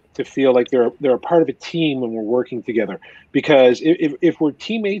them to feel like they're a part of a team when we're working together. Because if we're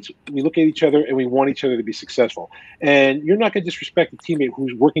teammates, we look at each other and we want each other to be successful. And you're not going to disrespect a teammate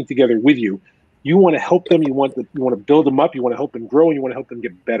who's working together with you. You want to help them. You want to build them up. You want to help them grow, and you want to help them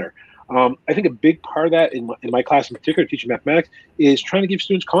get better. I think a big part of that in my class in particular, teaching mathematics, is trying to give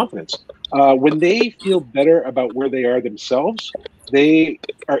students confidence. When they feel better about where they are themselves, they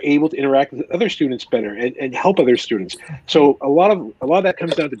are able to interact with other students better and help other students. So a lot of that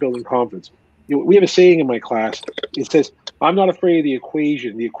comes down to building confidence. You know, we have a saying in my class. It says, "I'm not afraid of the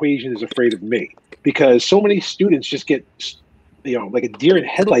equation. The equation is afraid of me." Because so many students just get, you know, like a deer in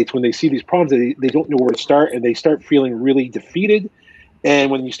headlights when they see these problems. They don't know where to start, and they start feeling really defeated.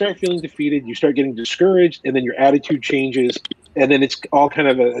 And when you start feeling defeated, you start getting discouraged, and then your attitude changes, and then it's all kind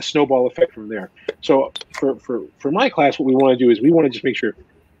of a snowball effect from there. So for my class, what we want to do is we want to just make sure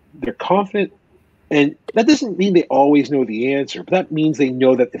they're confident, and that doesn't mean they always know the answer, but that means they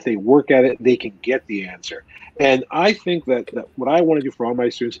know that if they work at it, they can get the answer. And I think that what I want to do for all my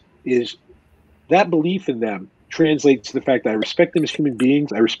students is that belief in them translates to the fact that I respect them as human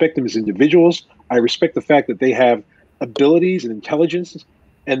beings, I respect them as individuals, I respect the fact that they have abilities and intelligence,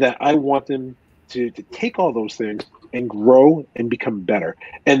 and that I want them to take all those things and grow and become better.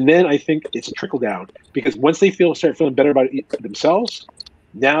 And then I think it's a trickle down, because once they start feeling better about themselves,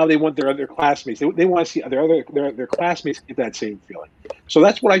 now they want their other classmates. They want to see their classmates get that same feeling. So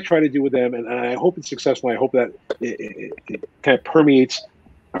that's what I try to do with them, and I hope it's successful. I hope that it kind of permeates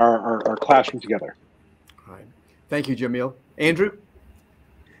our classroom together. All right. Thank you, Jamil. Andrew?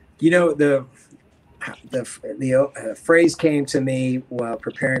 You know, the phrase came to me while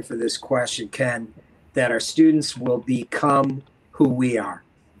preparing for this question, Ken, that our students will become who we are.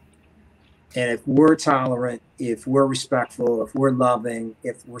 And if we're tolerant, if we're respectful, if we're loving,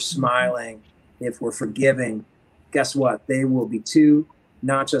 if we're smiling, if we're forgiving, guess what? They will be too,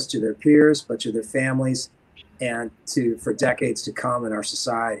 not just to their peers, but to their families and for decades to come in our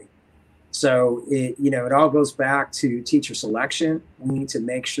society. So it all goes back to teacher selection. We need to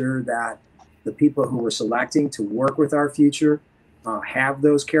make sure that the people who we're selecting to work with our future have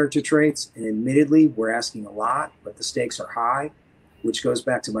those character traits. And admittedly, we're asking a lot, but the stakes are high, which goes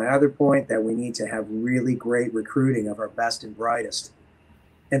back to my other point that we need to have really great recruiting of our best and brightest.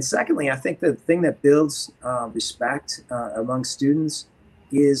 And secondly, I think the thing that builds respect among students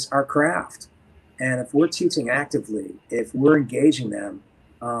is our craft. And if we're teaching actively, if we're engaging them,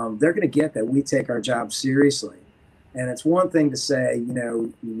 they're going to get that we take our job seriously. And it's one thing to say, you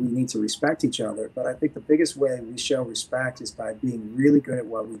know, we need to respect each other, but I think the biggest way we show respect is by being really good at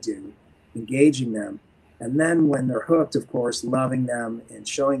what we do, engaging them, and then when they're hooked, of course, loving them and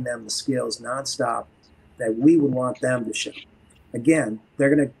showing them the skills nonstop that we would want them to show. Again,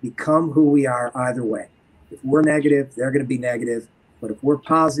 they're going to become who we are either way. If we're negative, they're going to be negative. But if we're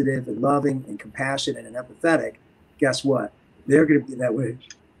positive and loving and compassionate and empathetic, guess what? They're going to be that way.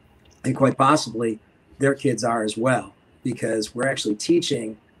 And quite possibly, their kids are as well, because we're actually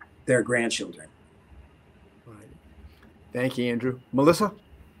teaching their grandchildren. Right. Thank you, Andrew. Melissa?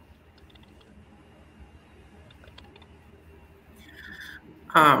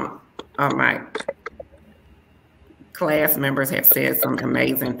 My class members have said some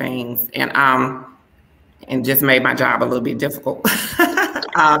amazing things, and just made my job a little bit difficult.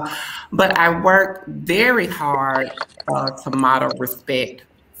 But I work very hard to model respect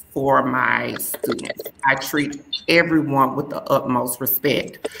for my students. I treat everyone with the utmost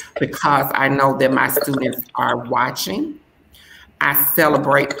respect because I know that my students are watching. I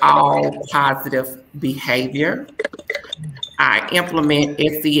celebrate all positive behavior. I implement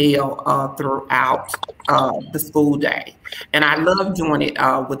SEL throughout the school day. And I love doing it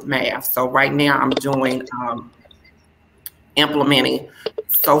with math. So right now I'm doing implementing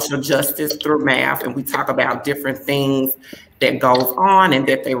social justice through math. And we talk about different things that goes on and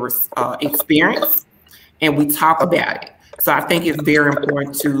that they were experienced. And we talk about it. So I think it's very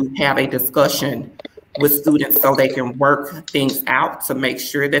important to have a discussion with students so they can work things out to make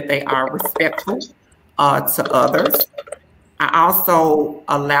sure that they are respectful to others. I also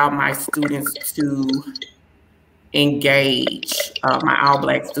allow my students to engage, my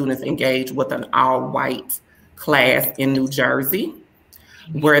all-Black students engage with an all-white class in New Jersey,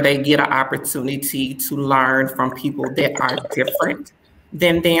 where they get an opportunity to learn from people that are different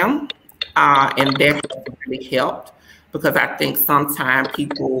than them. And that has really helped, because I think sometimes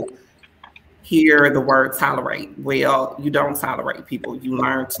people hear the word tolerate. Well, you don't tolerate people. You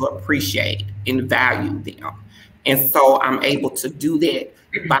learn to appreciate and value them. And so I'm able to do that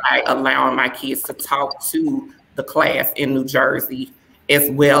by allowing my kids to talk to the class in New Jersey, as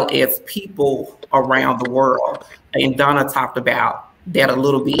well as people around the world. And Donna talked about that a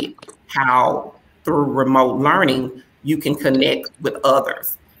little bit, how through remote learning, you can connect with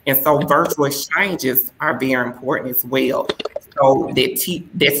others. And so virtual exchanges are very important as well, so that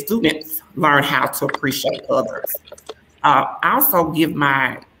students learn how to appreciate others. I also give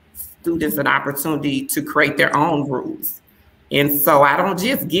my students an opportunity to create their own rules. And so I don't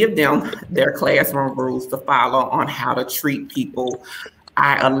just give them their classroom rules to follow on how to treat people.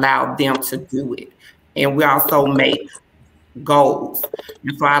 I allow them to do it. And we also make goals.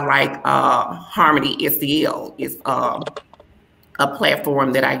 And so I like Harmony SEL. It's a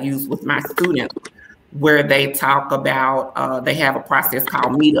platform that I use with my students where they talk about, they have a process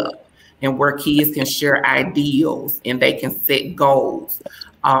called Meetup, and where kids can share ideals and they can set goals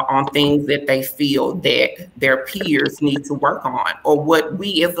on things that they feel that their peers need to work on, or what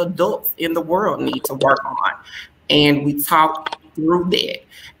we as adults in the world need to work on. And we talk through that,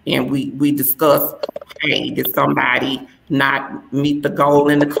 and we discuss, hey, did somebody not meet the goal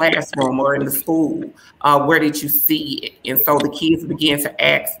in the classroom or in the school? Where did you see it? And so the kids begin to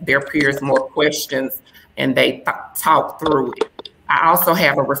ask their peers more questions, and they talk through it. I also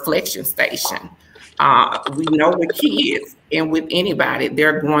have a reflection station. We know with kids and with anybody,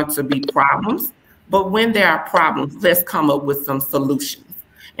 there are going to be problems, but when there are problems, let's come up with some solutions.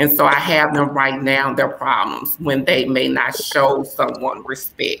 And so I have them write down their problems when they may not show someone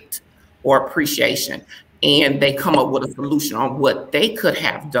respect or appreciation, and they come up with a solution on what they could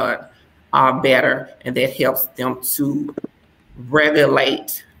have done better, and that helps them to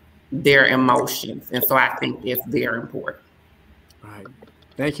regulate their emotions. And so I think it's very important. All right.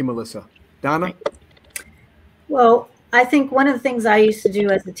 Thank you, Melissa. Donna? Well, I think one of the things I used to do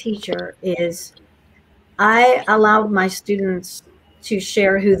as a teacher is I allowed my students to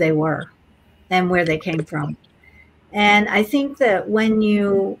share who they were and where they came from. And I think that when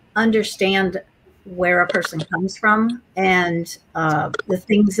you understand where a person comes from and the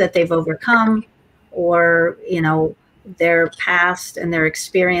things that they've overcome, or, you know, their past and their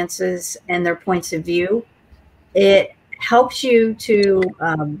experiences and their points of view, it helps you to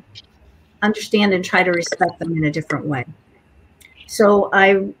understand and try to respect them in a different way. So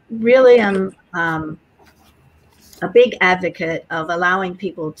I really am a big advocate of allowing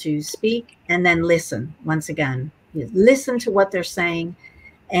people to speak and then listen. Once again, listen to what they're saying.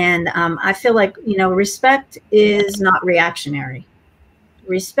 And I feel like, you know, respect is not reactionary.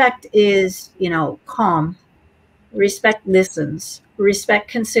 Respect is, you know, calm. Respect listens. Respect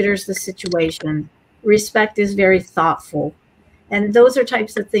considers the situation. Respect is very thoughtful. And those are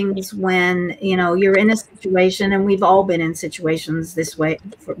types of things when, you know, you're in a situation, and we've all been in situations this way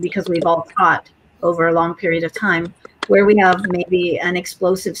because we've all taught over a long period of time, where we have maybe an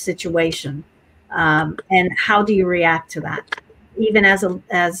explosive situation. And how do you react to that? Even as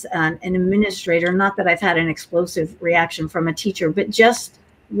an administrator, not that I've had an explosive reaction from a teacher, but just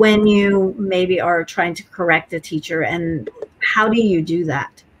when you maybe are trying to correct a teacher, and how do you do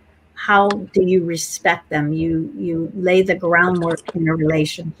that? How do you respect them? You lay the groundwork in a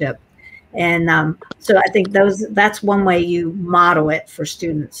relationship. And so I think that's one way you model it for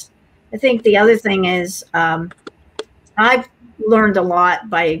students. I think the other thing is I've learned a lot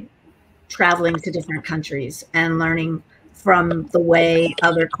by traveling to different countries and learning from the way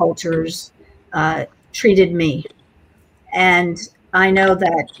other cultures treated me. And I know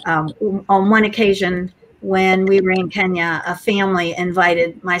that on one occasion when we were in Kenya, a family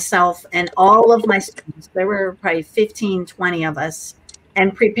invited myself and all of my students, there were probably 15, 20 of us,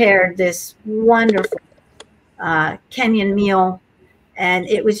 and prepared this wonderful Kenyan meal. And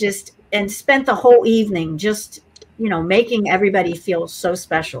it was just, and spent the whole evening just, you know, making everybody feel so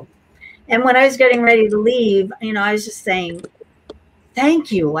special. And when I was getting ready to leave, you know, I was just saying,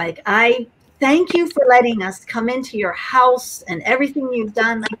 thank you. Like, I thank you for letting us come into your house and everything you've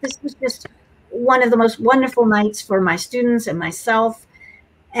done. Like, this was just one of the most wonderful nights for my students and myself.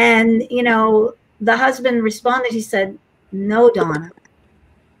 And, you know, the husband responded, he said, no, Donna,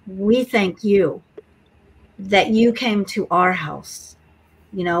 we thank you that you came to our house,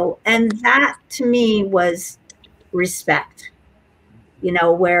 you know, and that to me was respect. You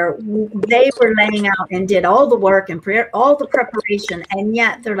know, where they were laying out and did all the work and all the preparation, and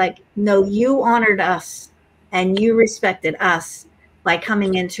yet they're like, no, you honored us and you respected us by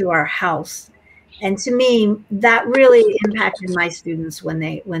coming into our house. And to me, that really impacted my students when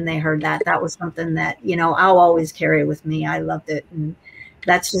they heard that. That was something that, you know, I'll always carry with me. I loved it. And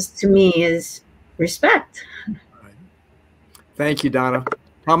that's just, to me, is respect. Thank you, Donna.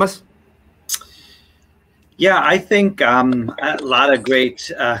 Thomas? Yeah, I think a lot of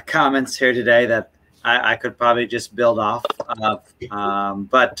great comments here today that I could probably just build off of.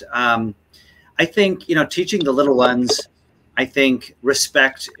 But I think, you know, teaching the little ones, I think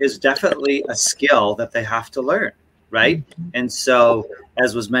respect is definitely a skill that they have to learn, right? And so,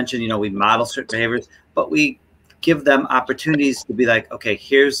 as was mentioned, you know, we model certain behaviors, but we give them opportunities to be like, okay,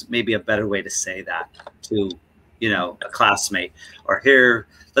 here's maybe a better way to say that to a classmate, or here,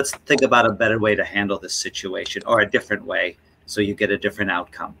 let's think about a better way to handle this situation, or a different way, so you get a different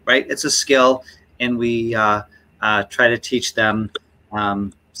outcome, right? It's a skill, and we try to teach them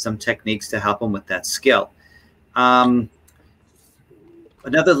some techniques to help them with that skill. Another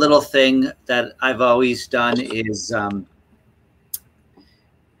little thing that I've always done is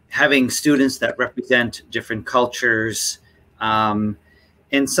having students that represent different cultures. And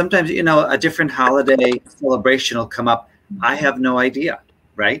sometimes, a different holiday celebration will come up. I have no idea,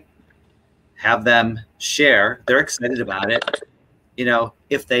 right? Have them share. They're excited about it.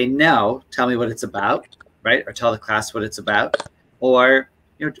 If they know, tell me what it's about, right? Or tell the class what it's about. Or,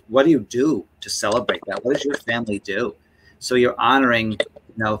 what do you do to celebrate that? What does your family do? So you're honoring,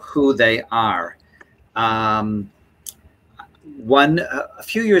 who they are. A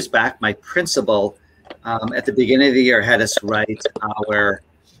few years back, my principal, at the beginning of the year, had us write our,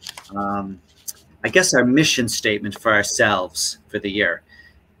 our mission statement for ourselves for the year.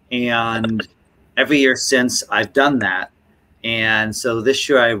 And every year since, I've done that. And so this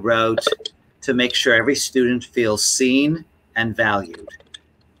year I wrote to make sure every student feels seen and valued.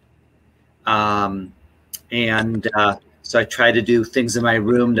 So I try to do things in my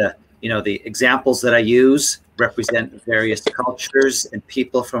room to, the examples that I use represent various cultures and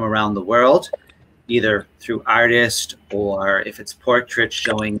people from around the world, either through artists, or if it's portraits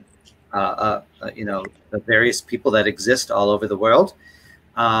showing, the various people that exist all over the world.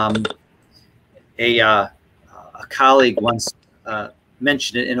 A colleague once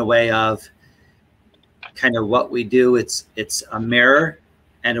mentioned it in a way of kind of what we do. It's a mirror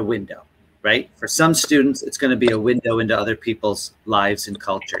and a window, right? For some students, it's going to be a window into other people's lives and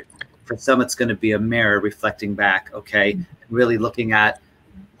culture. For some, it's going to be a mirror reflecting back, okay, really looking at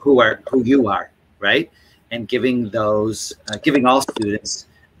who you are, right? And giving all students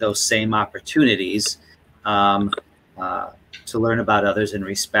those same opportunities to learn about others and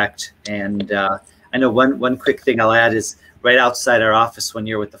respect. And I know one quick thing I'll add is right outside our office one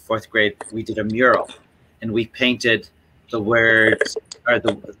year with the 4th grade, we did a mural, and we painted the words, or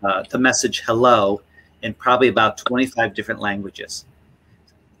the message hello, in probably about 25 different languages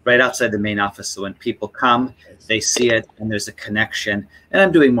right outside the main office. So when people come, they see it and there's a connection. And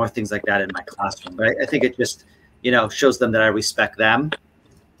I'm doing more things like that in my classroom. But I think it just, shows them that I respect them,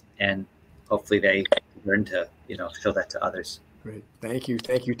 and hopefully they learn to, show that to others. Great. Thank you.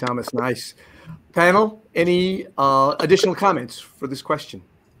 Thank you, Thomas. Nice. Panel, any additional comments for this question?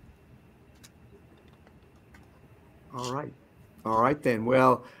 All right. All right, then.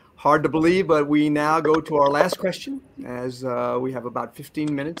 Well, hard to believe, but we now go to our last question, as we have about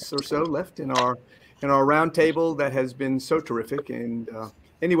 15 minutes or so left in our roundtable that has been so terrific. And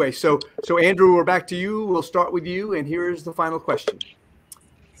anyway, so Andrew, we're back to you. We'll start with you, and here's the final question.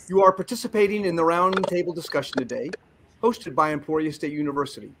 You are participating in the roundtable discussion today, hosted by Emporia State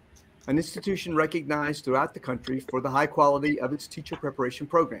University, an institution recognized throughout the country for the high quality of its teacher preparation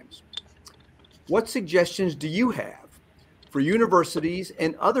programs. What suggestions do you have for universities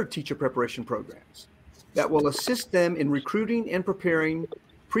and other teacher preparation programs that will assist them in recruiting and preparing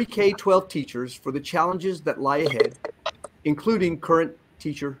pre-K-12 teachers for the challenges that lie ahead, including current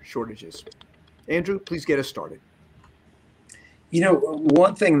teacher shortages? Andrew, please get us started.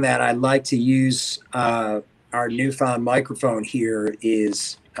 One thing that I like to use our newfound microphone here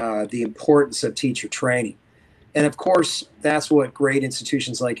is the importance of teacher training. And of course, that's what great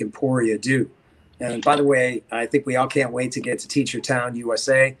institutions like Emporia do. And by the way, I think we all can't wait to get to Teacher Town,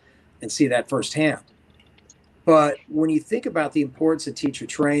 USA, and see that firsthand. But when you think about the importance of teacher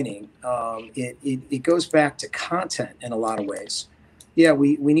training, it goes back to content in a lot of ways. Yeah,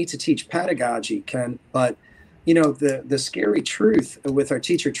 we need to teach pedagogy, but the scary truth with our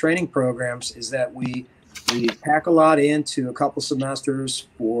teacher training programs is that we pack a lot into a couple semesters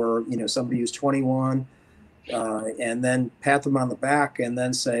for somebody who's 21, and then pat them on the back and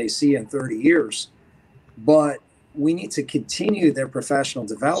then say, see you in 30 years. But we need to continue their professional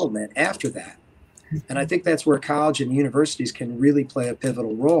development after that. And I think that's where college and universities can really play a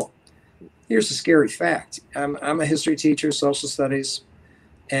pivotal role. Here's a scary fact. I'm a history teacher, social studies,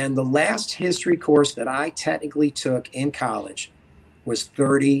 and the last history course that I technically took in college was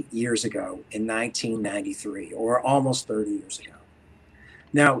 30 years ago in 1993, or almost 30 years ago.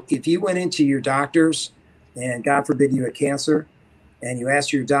 Now, if you went into your doctor's and God forbid you had cancer, and you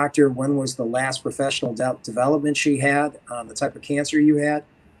asked your doctor when was the last professional development she had on the type of cancer you had,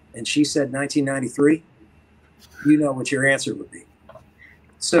 and she said 1993, you know what your answer would be.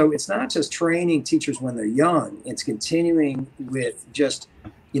 So it's not just training teachers when they're young, it's continuing with just,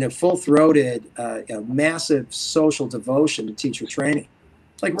 full-throated, massive social devotion to teacher training.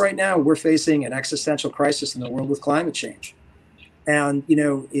 Like right now, we're facing an existential crisis in the world with climate change. And, you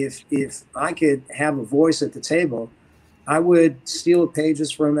know, if I could have a voice at the table, I would steal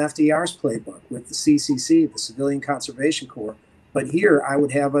pages from FDR's playbook with the CCC, the Civilian Conservation Corps. But here I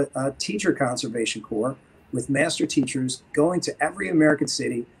would have a teacher conservation corps with master teachers going to every American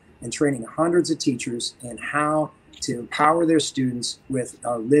city and training hundreds of teachers in how to empower their students with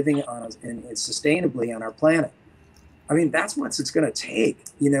living on and sustainably on our planet. I mean, that's what it's going to take.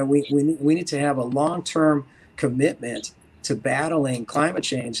 You know, we need to have a long-term commitment to battling climate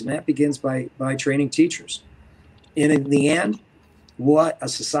change, and that begins by training teachers. And in the end, what a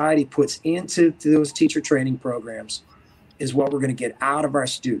society puts into those teacher training programs is what we're going to get out of our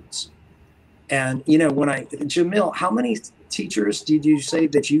students. And, you know, Jamil, how many teachers did you say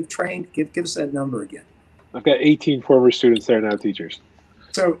that you've trained? Give us that number again. I've got 18 former students there now, teachers.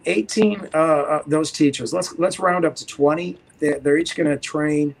 So 18 those teachers, let's round up to 20. They're each going to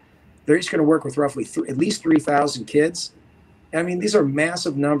train, they're each going to work with roughly at least 3,000 kids. I mean, these are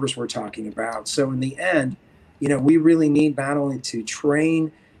massive numbers we're talking about. So in the end, you know, we really need not only to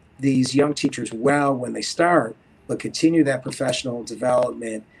train these young teachers well when they start, but continue that professional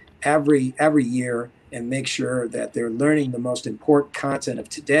development every year and make sure that they're learning the most important content of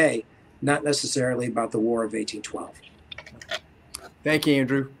today, not necessarily about the War of 1812. Thank you,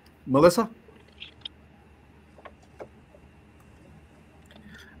 Andrew. Melissa?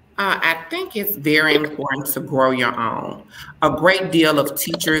 I think it's very important to grow your own. A great deal of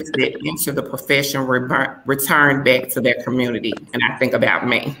teachers that enter the profession return back to their community, and I think about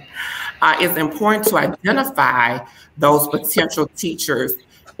me. It's important to identify those potential teachers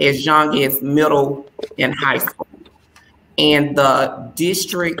as young as middle and high school. And the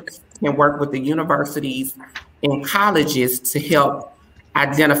district can work with the universities and colleges to help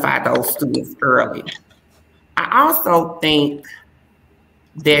identify those students early. I also think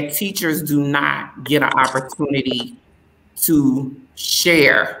that teachers do not get an opportunity to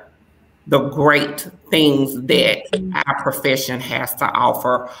share the great things that our profession has to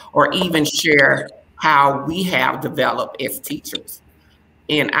offer, or even share how we have developed as teachers.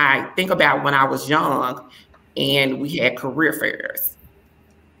 And I think about when I was young and we had career fairs.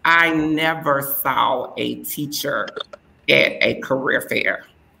 I never saw a teacher at a career fair.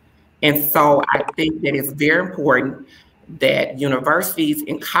 And so I think that it's very important that universities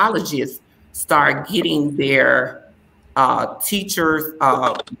and colleges start getting their teachers,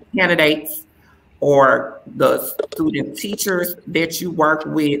 candidates, or the student teachers that you work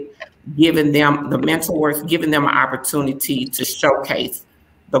with, giving them the mentors, giving them an opportunity to showcase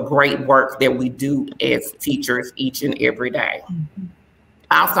the great work that we do as teachers each and every day. Mm-hmm.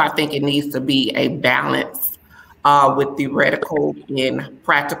 Also, I think it needs to be a balance with theoretical and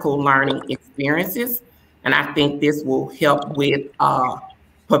practical learning experiences. And I think this will help with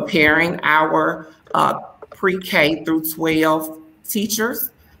preparing our pre-K through 12 teachers,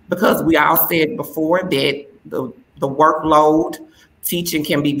 because we all said before that the workload teaching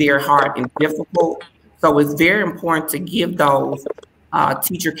can be very hard and difficult. So it's very important to give those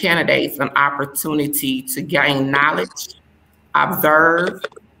teacher candidates an opportunity to gain knowledge, observe,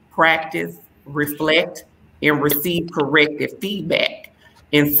 practice, reflect, and receive corrective feedback.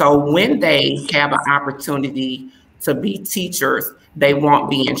 And so when they have an opportunity to be teachers, they won't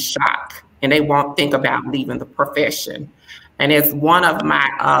be in shock and they won't think about leaving the profession. And as one of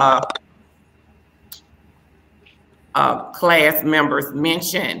my class members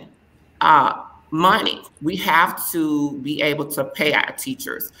mentioned, money. We have to be able to pay our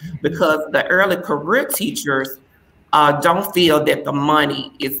teachers, because the early career teachers don't feel that the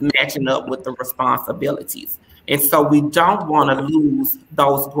money is matching up with the responsibilities. And so we don't want to lose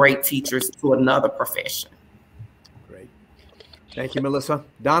those great teachers to another profession. Great. Thank you, Melissa.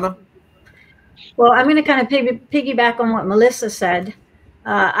 Donna? Well, I'm going to kind of piggyback on what Melissa said.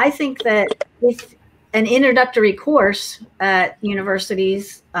 I think that if an introductory course at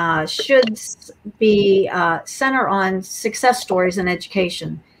universities should be center on success stories in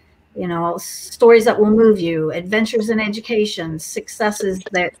education. You know, stories that will move you, adventures in education, successes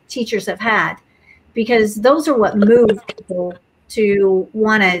that teachers have had, because those are what move people to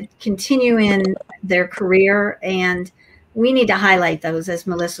want to continue in their career. And we need to highlight those, as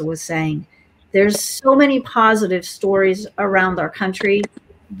Melissa was saying. There's so many positive stories around our country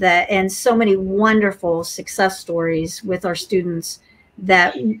and so many wonderful success stories with our students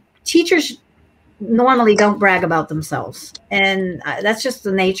that teachers normally don't brag about themselves. And that's just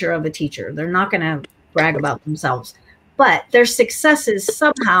the nature of a teacher. They're not going to brag about themselves, but their successes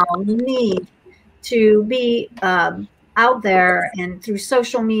somehow need to be out there, and through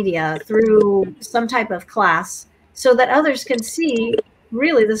social media, through some type of class, so that others can see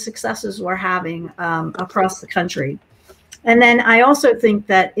really the successes we're having across the country. And then I also think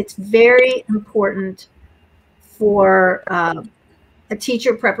that it's very important for a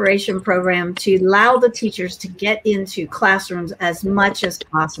teacher preparation program to allow the teachers to get into classrooms as much as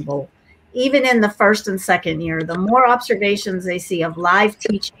possible. Even in the first and second year, the more observations they see of live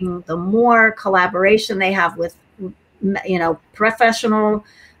teaching, the more collaboration they have with, professional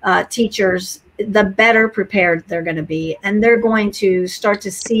teachers, the better prepared they're going to be. And they're going to start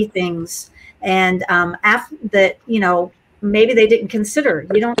to see things and after that, maybe they didn't consider.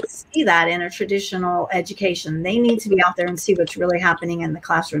 You don't see that in a traditional education. They need to be out there and see what's really happening in the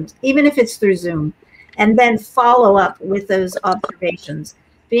classrooms, even if it's through Zoom, and then follow up with those observations.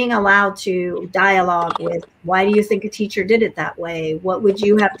 Being allowed to dialogue with, why do you think a teacher did it that way? What would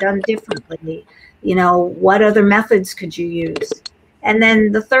you have done differently? What other methods could you use? And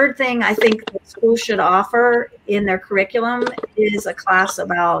then the third thing I think that schools should offer in their curriculum is a class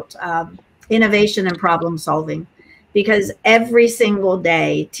about innovation and problem solving, because every single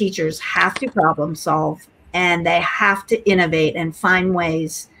day teachers have to problem solve and they have to innovate and find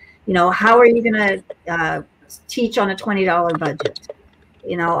ways. How are you going to teach on a $20 budget?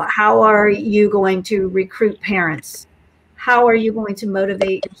 How are you going to recruit parents? How are you going to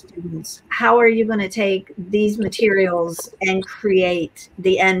motivate your students? How are you going to take these materials and create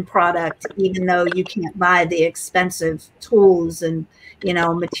the end product, even though you can't buy the expensive tools and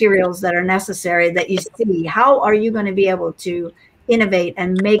materials that are necessary that you see? How are you going to be able to innovate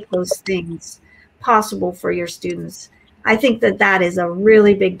and make those things possible for your students? I think that that is a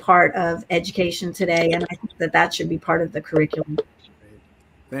really big part of education today, and I think that that should be part of the curriculum.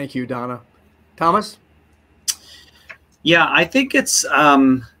 Thank you, Donna. Thomas? Yeah, I think it's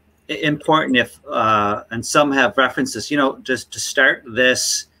important if, and some have references, just to start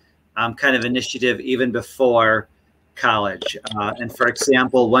this kind of initiative even before college. And for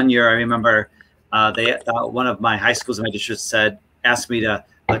example, one year I remember one of my high schools in my district asked me to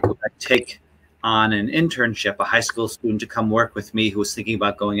take on an internship, a high school student to come work with me who was thinking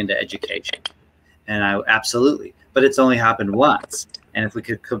about going into education. And I absolutely, but it's only happened once. And if we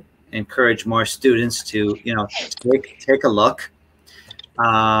could encourage more students to, take a look,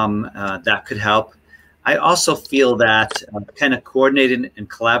 that could help. I also feel that kind of coordinating and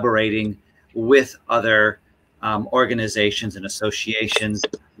collaborating with other organizations and associations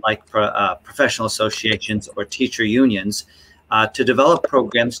like professional associations or teacher unions to develop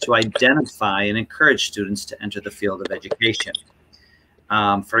programs to identify and encourage students to enter the field of education.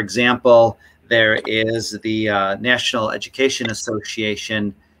 For example, there is the National Education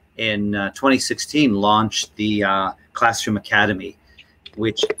Association in 2016 launched the Classroom Academy,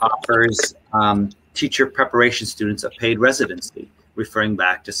 which offers teacher preparation students a paid residency, referring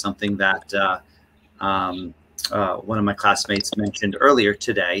back to something that one of my classmates mentioned earlier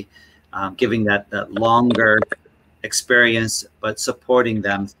today, giving that longer experience, but supporting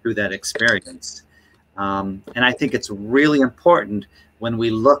them through that experience. And I think it's really important when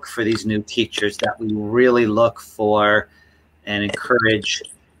we look for these new teachers that we really look for and encourage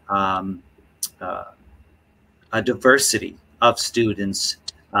a diversity of students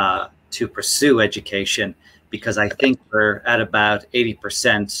to pursue education, because I think we're at about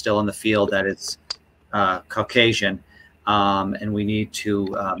 80% still in the field that is Caucasian, and we need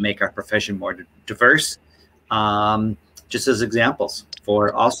to make our profession more diverse, just as examples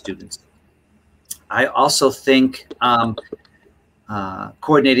for all students. I also think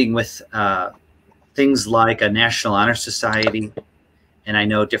coordinating with things like a National Honor Society, and I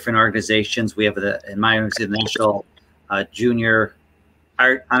know different organizations. We have in my organization, the National Junior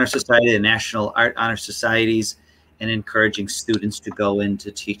Art Honor Society, the National Art Honor Societies, and encouraging students to go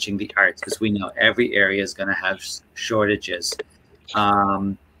into teaching the arts, because we know every area is going to have shortages.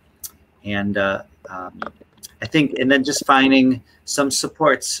 I think, and then just finding some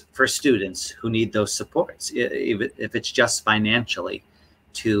supports for students who need those supports, if it's just financially,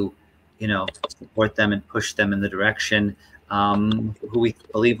 to support them and push them in the direction who we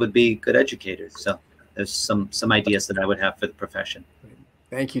believe would be good educators. So there's some ideas that I would have for the profession.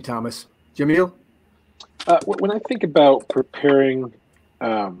 Thank you, Thomas. Jamil? When I think about preparing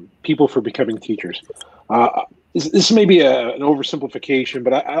people for becoming teachers, this may be an oversimplification,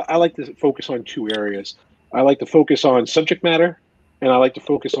 but I like to focus on two areas. I like to focus on subject matter, and I like to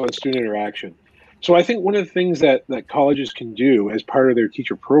focus on student interaction. So I think one of the things that colleges can do as part of their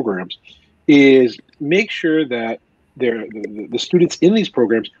teacher programs is make sure that the students in these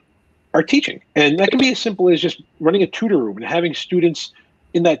programs are teaching. And that can be as simple as just running a tutor room and having students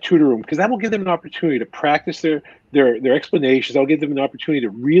in that tutor room, because that will give them an opportunity to practice their explanations. That'll give them an opportunity to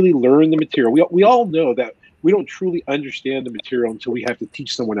really learn the material. We all know that we don't truly understand the material until we have to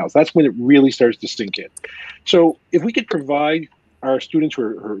teach someone else. That's when it really starts to sink in. So if we could provide our students who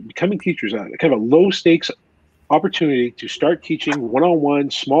are becoming teachers kind of a low stakes opportunity to start teaching one-on-one,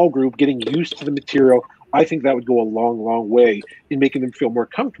 small group, getting used to the material, I think that would go a long, long way in making them feel more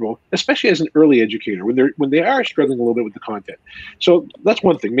comfortable, especially as an early educator when they are struggling a little bit with the content. So that's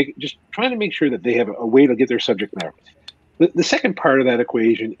one thing. Just trying to make sure that they have a way to get their subject matter. The second part of that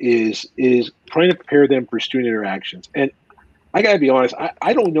equation is trying to prepare them for student interactions. And I got to be honest,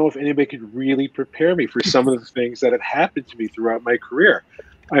 I don't know if anybody could really prepare me for some of the things that have happened to me throughout my career.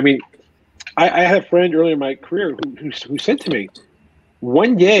 I mean, I had a friend earlier in my career who said to me,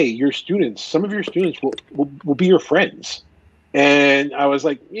 one day some of your students will be your friends. And I was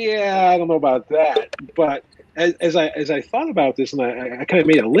like, yeah, I don't know about that. But as I thought about this, and I kind of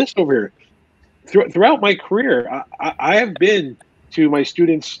made a list over here, throughout my career, I have been to my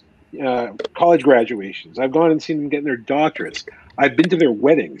students' college graduations. I've gone and seen them getting their doctorates. I've been to their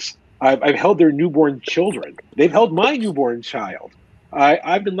weddings. I've held their newborn children. They've held my newborn child.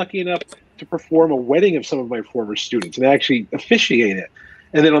 I've been lucky enough to perform a wedding of some of my former students and actually officiate it.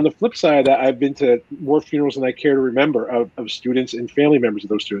 And then on the flip side of that, I've been to more funerals than I care to remember of students and family members of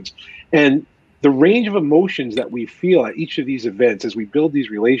those students. And the range of emotions that we feel at each of these events as we build these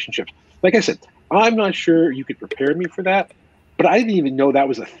relationships, like I said, I'm not sure you could prepare me for that, but I didn't even know that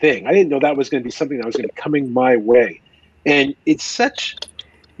was a thing. I didn't know that was going to be something that was going to be coming my way. And it's such,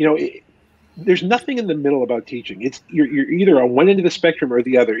 there's nothing in the middle about teaching. You're either on one end of the spectrum or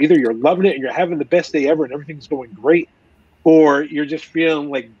the other. Either you're loving it and you're having the best day ever and everything's going great, or you're just feeling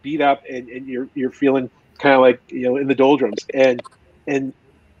like beat up and you're feeling kind of like in the doldrums. And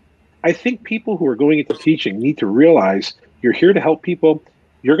I think people who are going into teaching need to realize you're here to help people.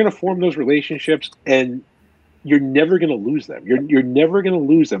 You're going to form those relationships, and you're never going to lose them. You're never going to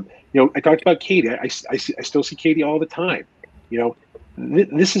lose them. I talked about Katie. I still see Katie all the time.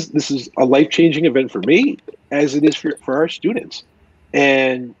 This is a life-changing event for me, as it is for our students,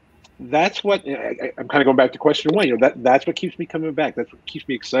 and that's what I'm kind of going back to question one. That's what keeps me coming back. That's what keeps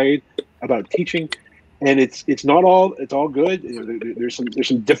me excited about teaching. And it's all good. There's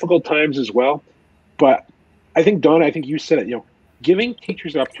some difficult times as well, but I think Donna, I think you said it. Giving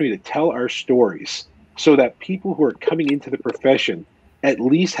teachers the opportunity to tell our stories so that people who are coming into the profession at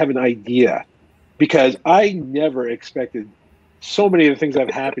least have an idea, because I never expected so many of the things that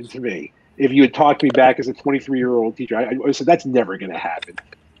have happened to me. If you had talked to me back as a 23-year-old teacher, I said that's never going to happen.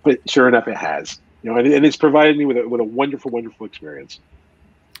 But sure enough, it has. And it's provided me with a wonderful, wonderful experience.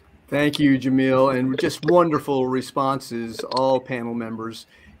 Thank you, Jamil, and just wonderful responses, all panel members.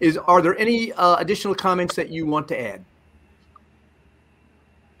 Are there any additional comments that you want to add?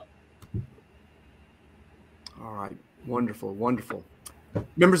 All right, wonderful, wonderful.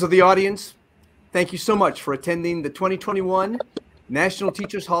 Members of the audience, thank you so much for attending the 2021 National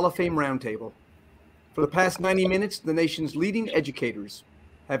Teachers Hall of Fame Roundtable. For the past 90 minutes, the nation's leading educators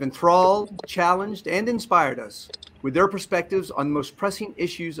have enthralled, challenged, and inspired us with their perspectives on the most pressing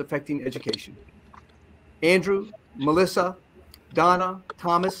issues affecting education. Andrew, Melissa, Donna,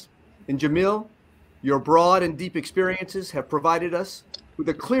 Thomas, and Jamil, your broad and deep experiences have provided us with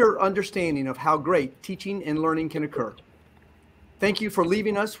a clear understanding of how great teaching and learning can occur. Thank you for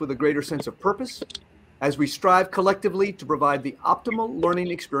leaving us with a greater sense of purpose as we strive collectively to provide the optimal learning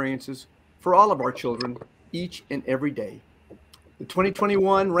experiences for all of our children each and every day. The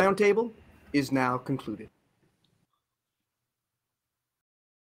 2021 Roundtable is now concluded.